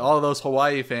know so. All of those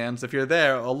Hawaii fans, if you're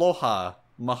there, aloha,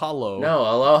 mahalo. No,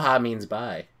 aloha means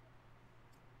bye.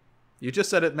 You just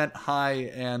said it meant hi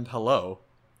and hello.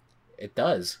 It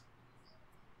does.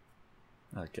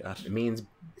 Oh, God. It means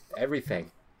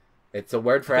everything. It's a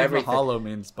word for I think everything. mahalo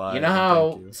means bye. You know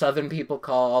how Southern people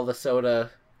call all the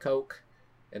soda Coke?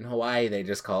 In Hawaii, they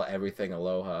just call everything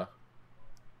aloha.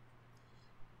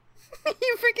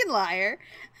 You freaking liar.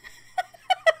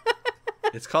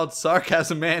 It's called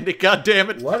sarcasm, Andy. God damn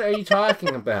it. What are you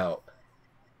talking about?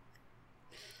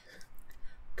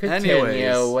 Continue.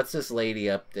 Anyways. What's this lady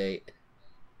update?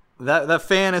 That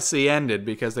fantasy ended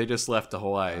because they just left to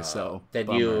Hawaii, so... Did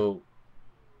bummer. you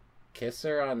kiss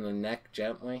her on the neck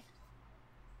gently?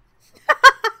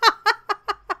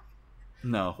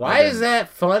 No. Why is that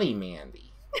funny, Mandy?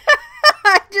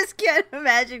 I just can't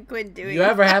imagine Quinn doing You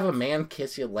ever have a man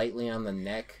kiss you lightly on the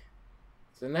neck?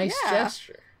 It's a nice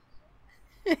gesture.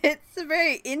 It's a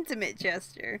very intimate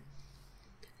gesture.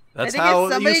 That's think how if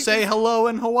you somebody say hello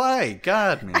in Hawaii.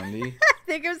 God, Mandy. I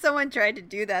think if someone tried to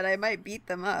do that, I might beat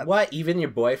them up. What? Even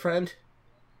your boyfriend?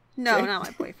 No, not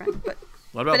my boyfriend, but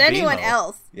What about anyone BMO?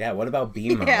 else. Yeah, what about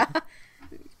BMO? Yeah.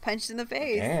 Punched in the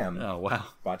face. Damn. Oh, wow.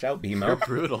 Watch out, You're BMO.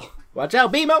 brutal. Watch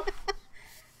out, BMO!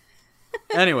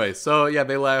 Anyway, so yeah,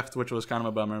 they left, which was kind of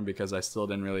a bummer because I still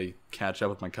didn't really catch up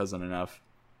with my cousin enough.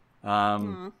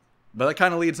 But that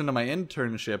kind of leads into my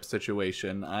internship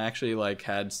situation. I actually like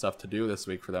had stuff to do this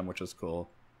week for them, which was cool.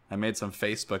 I made some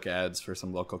Facebook ads for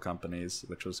some local companies,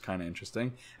 which was kind of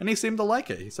interesting. And he seemed to like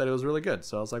it. He said it was really good.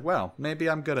 So I was like, wow, maybe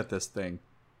I'm good at this thing.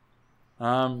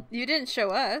 You didn't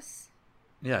show us.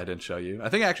 Yeah, I didn't show you. I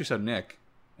think I actually showed Nick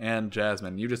and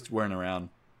Jasmine. You just weren't around.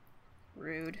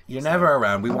 Rude. You're never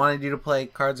around. We wanted you to play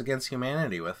Cards Against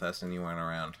Humanity with us, and you weren't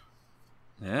around.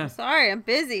 Yeah. Sorry, I'm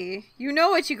busy. You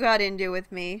know what you got into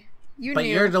with me. But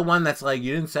you're the one that's like,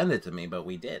 you didn't send it to me, but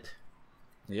we did.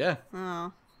 Yeah.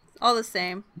 Oh. All the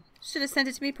same. Should have sent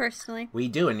it to me personally. We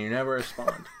do, and you never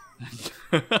respond.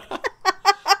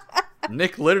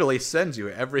 Nick literally sends you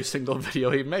every single video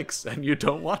he makes, and you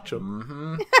don't watch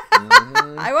them.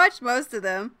 I watched most of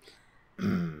them.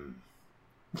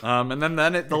 And then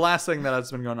the last thing that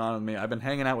has been going on with me, I've been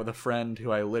hanging out with a friend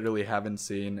who I literally haven't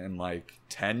seen in like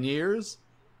 10 years.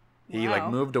 He like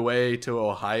moved away to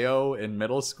Ohio in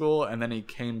middle school, and then he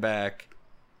came back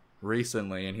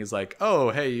recently, and he's like, "Oh,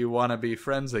 hey, you want to be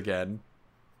friends again?"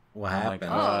 What I'm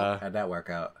happened? like, How'd that work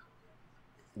out?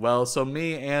 Well, so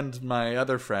me and my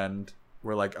other friend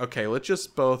were like, okay, let's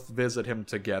just both visit him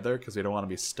together because we don't want to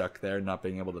be stuck there not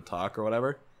being able to talk or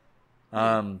whatever.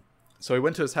 So we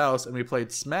went to his house and we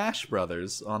played Smash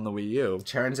Brothers on the Wii U.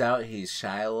 Turns out he's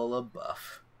Shia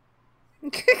LaBeouf.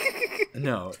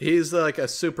 No, he's like a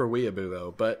super weeaboo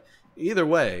though. But either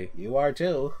way, You are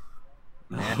too.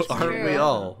 aren't we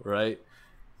all, right?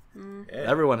 Yeah.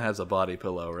 Everyone has a body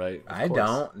pillow, right? Of I course.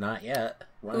 don't. Not yet.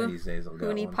 One of these days I'll get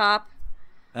Goonie one. Pop.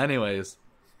 Anyways,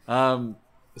 so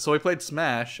we played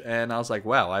Smash, and I was like,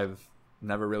 wow, I've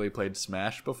never really played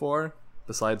Smash before,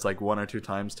 besides like 1 or 2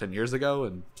 times 10 years ago,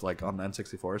 and like on the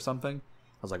N64 or something.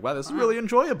 I was like, wow, this is really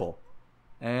enjoyable.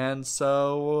 And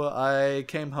so I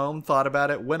came home, thought about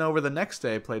it, went over the next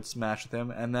day, played Smash with him,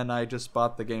 and then I just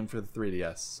bought the game for the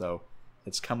 3DS, so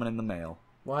it's coming in the mail.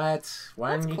 What?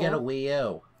 Why didn't you get a Wii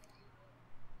U?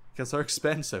 Because they're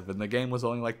expensive, and the game was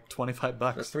only like $25.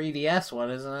 The 3DS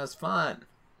one isn't as fun.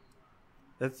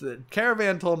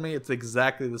 Caravan told me it's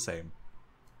exactly the same.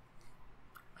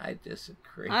 I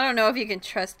disagree. I don't know if you can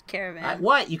trust Caravan.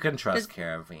 What? You can trust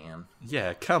Caravan.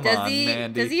 Yeah, come Does on, he?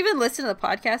 Mandy. Does he even listen to the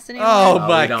podcast anymore? Oh we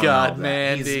my don't God, know that.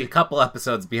 Mandy! He's a couple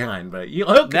episodes behind, but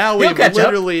Now we've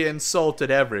literally insulted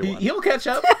everyone. He'll catch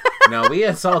up. No, we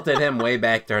insulted him way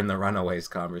back during the Runaways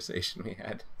conversation we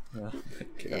had.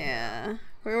 Yeah,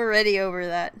 we're already over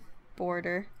that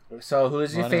border. So,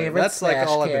 who's your favorite that's like Smash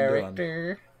all I've been doing.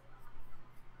 character?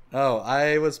 Oh,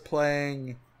 I was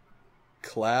playing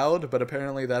Cloud, but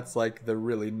apparently that's like the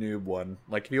really noob one.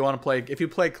 Like if you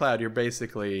play Cloud, you're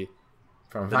basically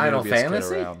From the Final noobiest kid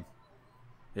Fantasy? around.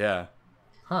 Yeah.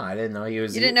 Huh, I didn't know he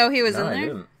was... You didn't know he was No, in I there?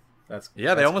 didn't. That's They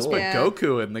almost cool. put Yeah.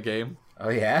 Goku in the game. Oh,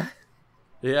 yeah?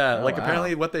 Yeah, Oh, like wow.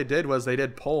 apparently what they did was they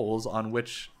did polls on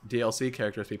which DLC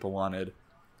characters people wanted,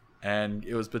 and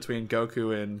it was between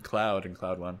Goku and Cloud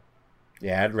won.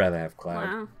 Yeah, I'd rather have Cloud.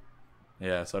 Wow.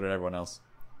 Yeah, so did everyone else.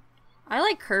 I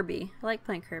like Kirby. I like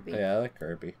playing Kirby. Yeah, I like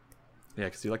Kirby. Yeah,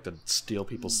 because you like to steal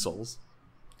people's souls.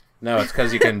 No, it's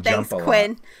because you can Thanks, jump a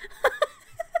Quinn. lot.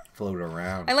 Float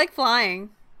around. I like flying.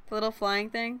 The little flying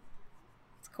thing.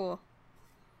 It's cool.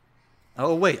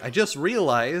 Oh wait, I just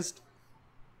realized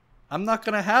I'm not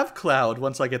gonna have Cloud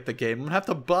once I get the game. I'm gonna have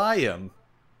to buy him.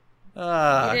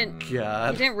 Ah, You didn't-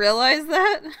 God. You didn't realize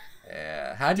that?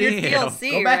 Yeah. How do you... Damn.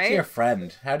 DLC, Go back right? to your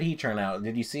friend. How did he turn out?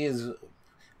 Did you see his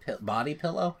body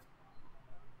pillow?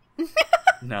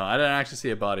 No, I didn't actually see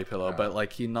a body pillow, but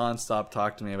like he nonstop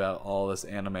talked to me about all this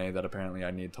anime that apparently I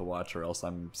need to watch or else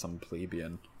I'm some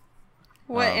plebeian.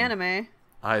 What anime?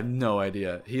 I have no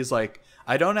idea. He's like,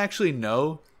 I don't actually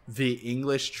know the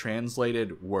English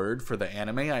translated word for the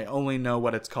anime. I only know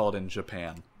what it's called in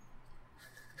Japan.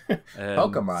 And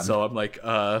Pokemon. So I'm like,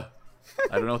 I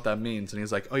don't know what that means. And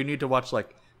he's like, oh, you need to watch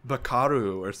like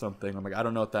Bakaru or something. I'm like, I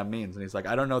don't know what that means. And he's like,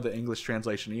 I don't know the English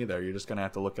translation either. You're just gonna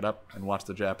have to look it up and watch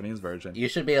the Japanese version. You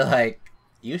should be like...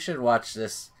 You should watch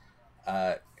this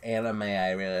anime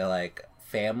I really like,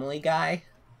 Family Guy.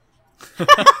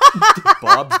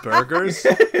 Bob's Burgers.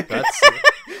 That's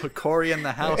Cory in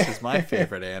the House is my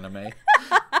favorite anime.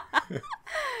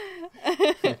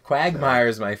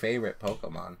 Quagmire's my favorite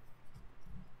Pokemon.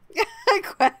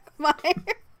 Quagmire.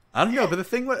 I don't know, but the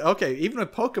thing with even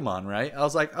with Pokemon, right? I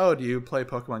was like, oh, do you play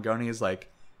Pokemon Go? And he's like,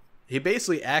 he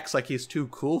basically acts like he's too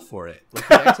cool for it. Like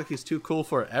he acts like he's too cool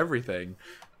for everything.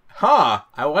 Huh.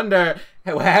 I wonder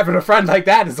what having a friend like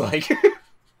that is like.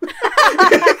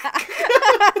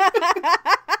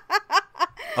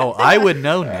 Oh, I would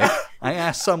know, Nick. I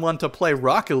asked someone to play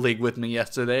Rocket League with me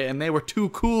yesterday, and they were too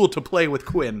cool to play with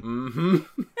Quinn. Mm-hmm.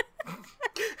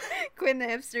 Quinn the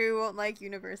hipster who won't like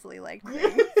universally liked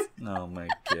things. Oh my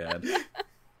god.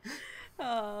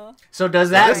 Oh. So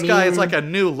does that This mean... guy is like a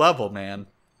new level, man.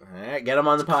 Alright, get him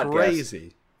on the podcast.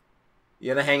 Crazy.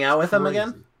 You gonna hang out with him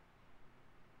again?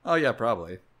 Oh yeah,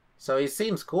 probably. So he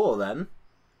seems cool then.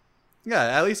 Yeah,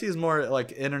 at least he's more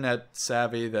like internet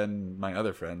savvy than my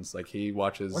other friends. Like he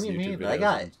watches What do you YouTube mean?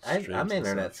 videos. and streams I'm and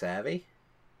internet stuff. savvy.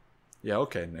 Yeah,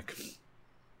 okay, Nick.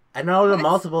 I know the What?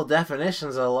 multiple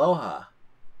definitions of aloha.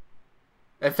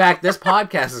 In fact, this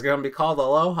podcast is going to be called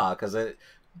Aloha because it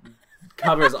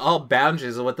covers all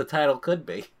boundaries of what the title could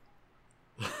be.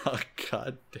 Oh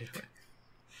god damn it.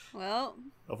 Well,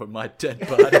 Over my dead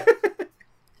body.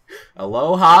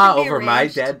 Aloha It could be over my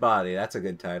arranged. dead body. That's a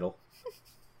good title.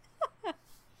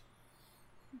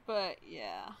 but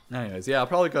yeah. Anyways, yeah, I'll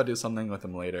probably go do something with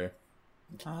him later.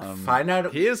 Find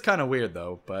out. He is kind of weird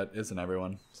though, but isn't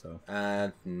everyone? So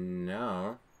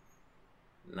No.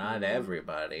 Not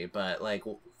everybody, but like,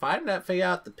 figure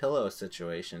out the pillow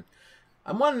situation.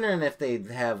 I'm wondering if they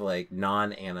have like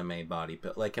non-anime body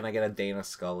pillow. Like, can I get a Dana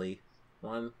Scully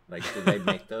one? Like, did they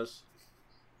make those?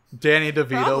 Danny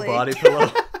DeVito Probably. body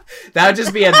pillow. That would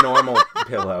just be a normal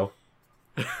pillow.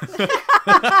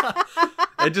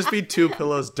 It'd just be two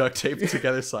pillows duct taped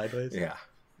together sideways. Yeah.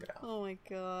 Oh my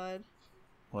god.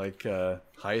 Like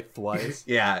height wise.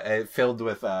 Yeah, filled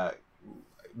with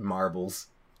marbles.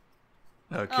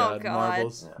 Oh god, God.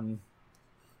 marbles. Yeah. Mm.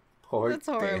 Poor That's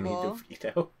Danny horrible.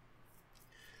 DeVito.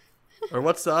 Or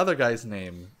what's the other guy's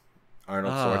name?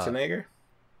 Arnold Ah. Schwarzenegger?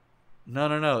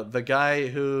 No. The guy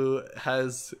who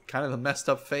has kind of the messed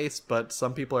up face, but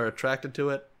some people are attracted to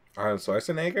it. Arnold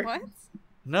Schwarzenegger? What?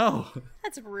 No.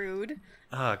 That's rude.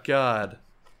 Oh god.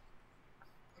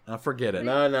 Forget it.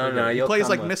 No, Forget it. He you'll plays come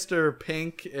like with- Mr.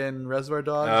 Pink in Reservoir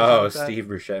Dogs. or Oh, something like that. Steve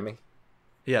Buscemi.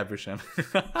 Yeah, Buscemi.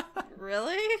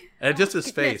 Really? And just his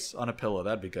Goodness. face on a pillow.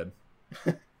 That'd be good.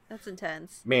 That's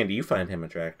intense. Mandy, you find him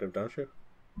attractive, don't you?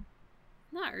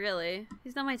 Not really.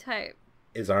 He's not my type.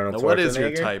 Is Arnold Now, Schwarzenegger what is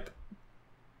your type?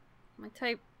 My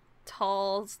type,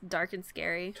 tall, dark, and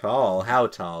scary. tall? How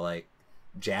tall? Like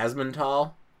Jasmine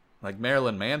tall? Like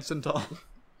Marilyn Manson tall?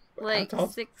 Like tall?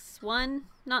 6'1",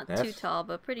 not too That's- tall,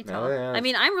 but pretty No, tall. yeah. I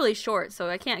mean, I'm really short, so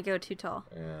I can't go too tall.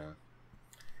 Yeah.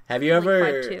 Have you Like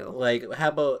ever 5'2". like how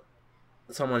about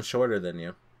someone shorter than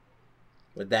you?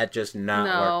 Would that just not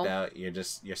No. work out?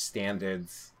 Your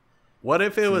standards. What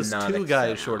if it was Not two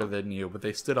guys acceptable. shorter than you, but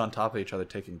they stood on top of each other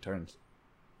taking turns?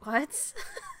 What?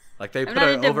 Like they I'm put not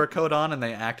an into- overcoat on and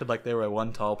they acted like they were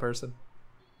one tall person?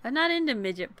 I'm not into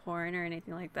midget porn or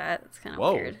anything like that. It's kind of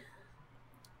Whoa. weird.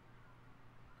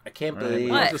 I can't Right, believe.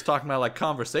 we were What? just talking about like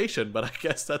conversation, but I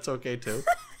guess that's okay too.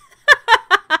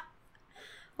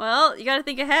 Well, you gotta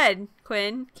think ahead,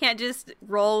 Quinn. Can't just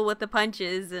roll with the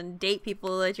punches and date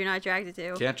people that you're not attracted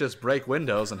to. Can't just break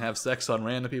windows and have sex on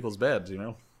random people's beds, you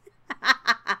know?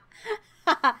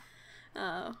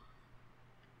 Oh.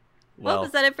 Well,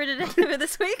 is that it for today for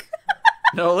this week?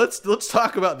 no, let's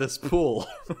talk about this pool.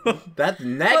 That's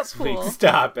next What pool? week's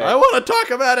topic. I want to talk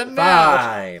about it now.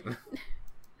 Fine.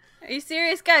 Are you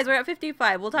serious, guys? We're at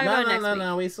 55. We'll talk about it next week.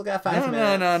 No. We still got 5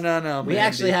 minutes. No. We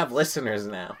actually have listeners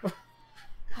now.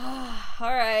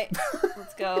 All right,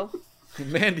 let's go.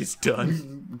 Mandy's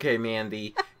done. Okay,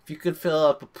 Mandy. If you could fill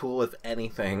up a pool with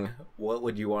anything, what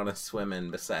would you want to swim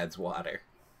in besides water?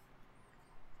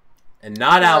 And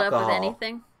not Fill it up alcohol. with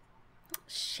anything?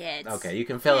 Shit. Okay, you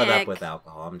can fill it up Nick. with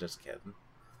alcohol. I'm just kidding.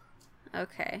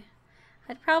 Okay.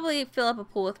 I'd probably fill up a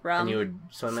pool with rum. And you would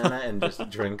swim in it and just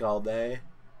drink all day?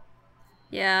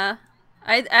 Yeah.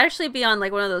 I'd actually be on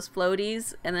like one of those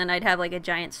floaties, and then I'd have like a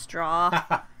giant straw,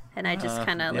 and I just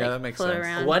kind of yeah, that like makes float sense.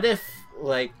 around. What if,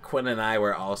 like, Quinn and I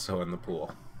were also in the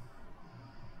pool?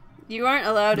 You aren't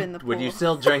allowed in the pool. Would you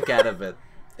still drink out of it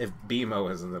if BMO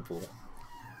was in the pool?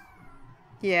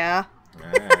 Yeah.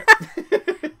 Alright.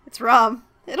 It's rum.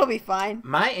 It'll be fine.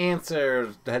 My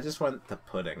answer, I just want the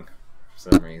pudding for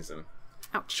some reason.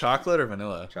 Chocolate or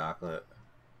vanilla? Chocolate.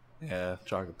 Yeah,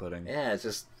 chocolate pudding. Yeah, it's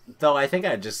just, though I think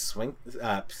I'd just sink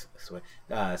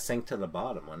to the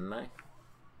bottom, wouldn't I?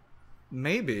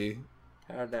 Maybe.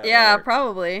 How'd that Yeah, work?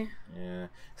 probably. Yeah.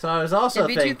 So I was also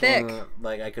It'd be too thinking, thick.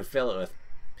 like, I could fill it with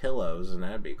pillows, and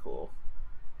that'd be cool.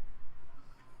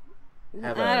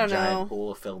 Have I a don't giant know.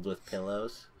 pool filled with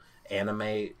pillows.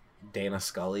 Animate Dana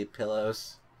Scully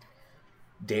pillows.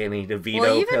 Danny DeVito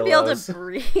Will you even be able pillows. to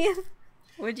breathe?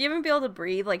 Would you even be able to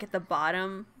breathe like at the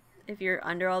bottom if you're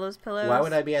under all those pillows? Why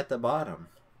would I be at the bottom?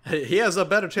 He has a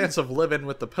better chance of living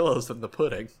with the pillows than the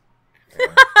pudding.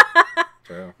 Yeah.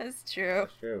 True. That's true.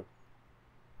 True.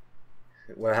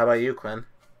 Well, how about you, Quinn?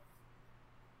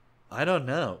 I don't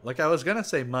know. Like, I was gonna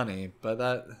say money, but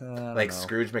that... I don't Like know.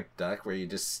 Scrooge McDuck, where you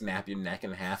just snap your neck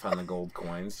in half on the gold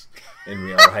coins in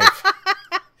real life.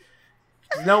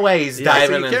 There's no way he's Yeah, so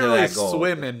diving you into can't really that gold.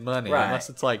 swim in money, Right. unless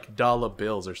it's like dollar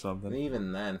bills or something.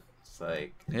 Even then, it's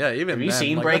like... Yeah, even Have you then,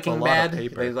 seen like, that's a Breaking lot of Bad?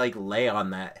 paper. They like lay on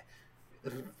that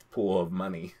pool of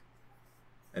money,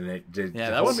 and it did.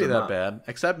 Yeah, that wouldn't be that bad.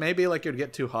 Except maybe like it would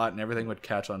get too hot and everything would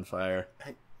catch on fire.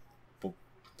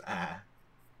 Ah,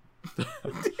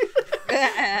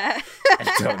 Yeah.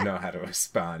 I don't know how to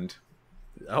respond.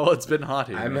 Oh, it's been hot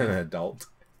here. I'm man. an adult.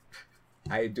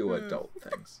 I do adult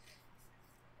things.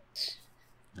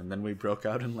 And then we broke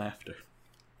out in laughter.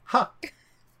 Ha!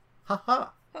 Ha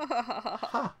ha!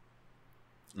 Ha!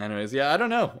 Anyways, yeah, I don't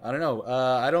know.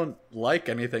 I don't like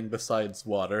anything besides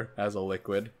water as a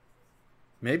liquid.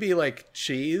 Maybe like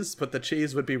cheese, but the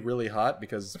cheese would be really hot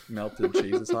because melted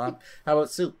cheese is hot. How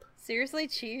about soup? Seriously,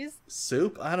 cheese?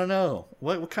 Soup? I don't know.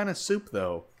 What kind of soup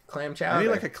though? Clam chowder. Maybe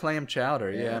like a clam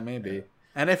chowder. Yeah, Yeah, maybe. yeah.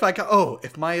 And if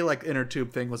my like inner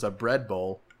tube thing was a bread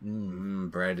bowl.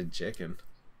 breaded chicken.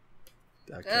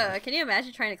 Okay. Can you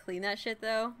imagine trying to clean that shit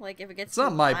though? Like if it gets It's not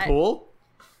too my hot? pool.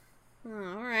 Oh,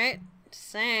 all right, just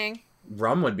saying.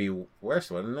 Rum would be worse,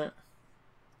 wouldn't it?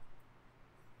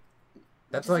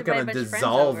 That's Just like invite a gonna bunch of friends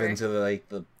dissolve over. into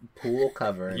the pool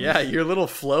cover. And Yeah, your little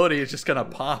floaty is just gonna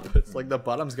pop. It's like the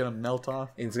bottom's gonna melt off.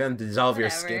 it's gonna dissolve your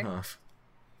Whatever. skin off.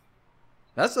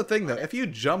 That's the thing, though. If you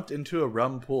jumped into a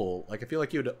rum pool, like I feel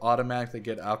like you would automatically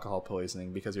get alcohol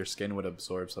poisoning because your skin would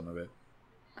absorb some of it.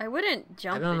 I wouldn't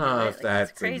jump. I don't into know it. if Like,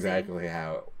 that's crazy. exactly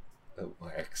how it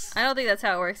works. I don't think that's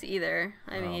how it works either.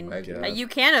 I Oh mean, my God. you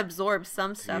can absorb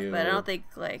some stuff, but I You- don't think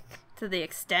like to the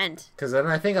extent Because then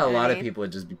I think a lot of Right. people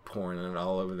would just be pouring it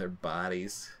all over their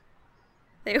bodies.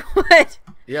 they would.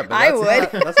 Yeah, but I that's,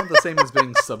 would. Not, that's not the same as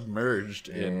being submerged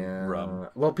in Yeah. rum.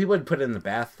 Well, people would put it in the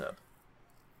bathtub.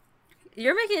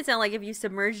 You're making it sound like if you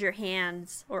submerge your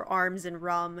hands or arms in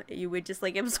rum, you would just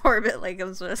like absorb it like it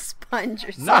was a sponge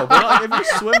or something. No, but like, if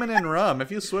you're swimming in rum, if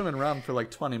you swim in rum for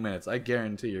like 20 minutes, I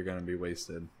guarantee you're gonna be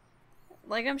wasted.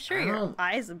 Like I'm sure I your don't-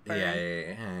 eyes would burn.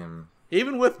 Yeah.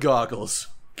 Even with goggles.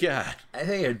 God. I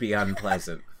think it would be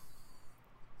unpleasant.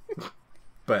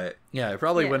 But Yeah, it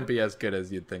probably Yeah. wouldn't be as good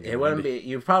as you'd think. it wouldn't be.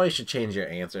 You probably should change your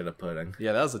answer to pudding.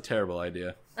 Yeah, that was a terrible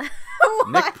idea.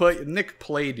 What? Nick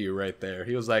played you right there.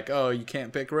 He was like, "Oh, you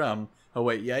can't pick rum." Oh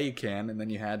wait, yeah, you can, and then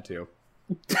you had to.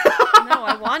 No,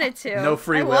 I wanted to. No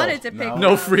free I will. wanted to pick No. No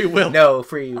rum. free will. No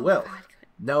free will. Oh, God,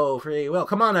 No free will.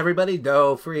 Come on, everybody.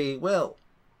 No free will.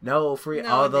 No free. No,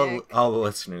 all the Nick. all the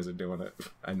listeners are doing it.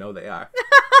 I know they are.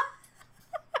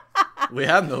 We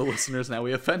have no listeners now.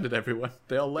 We offended everyone.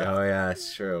 They all left. Oh yeah,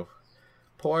 it's true.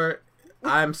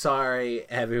 I'm sorry,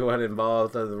 everyone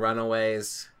involved with the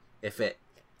Runaways. If it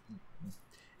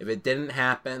didn't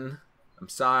happen, I'm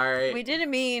sorry. We didn't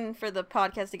mean for the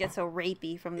podcast to get so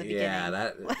rapey from the beginning. Yeah,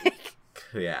 that.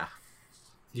 Yeah.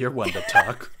 You're one to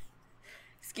talk.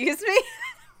 Excuse me?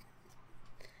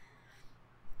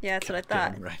 Yeah, that's what I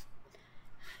thought. Right.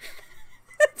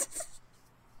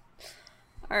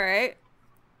 All right.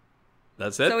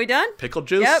 That's it. So we done? Pickle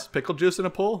juice. Yep. Pickle juice in a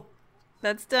pool.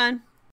 That's done.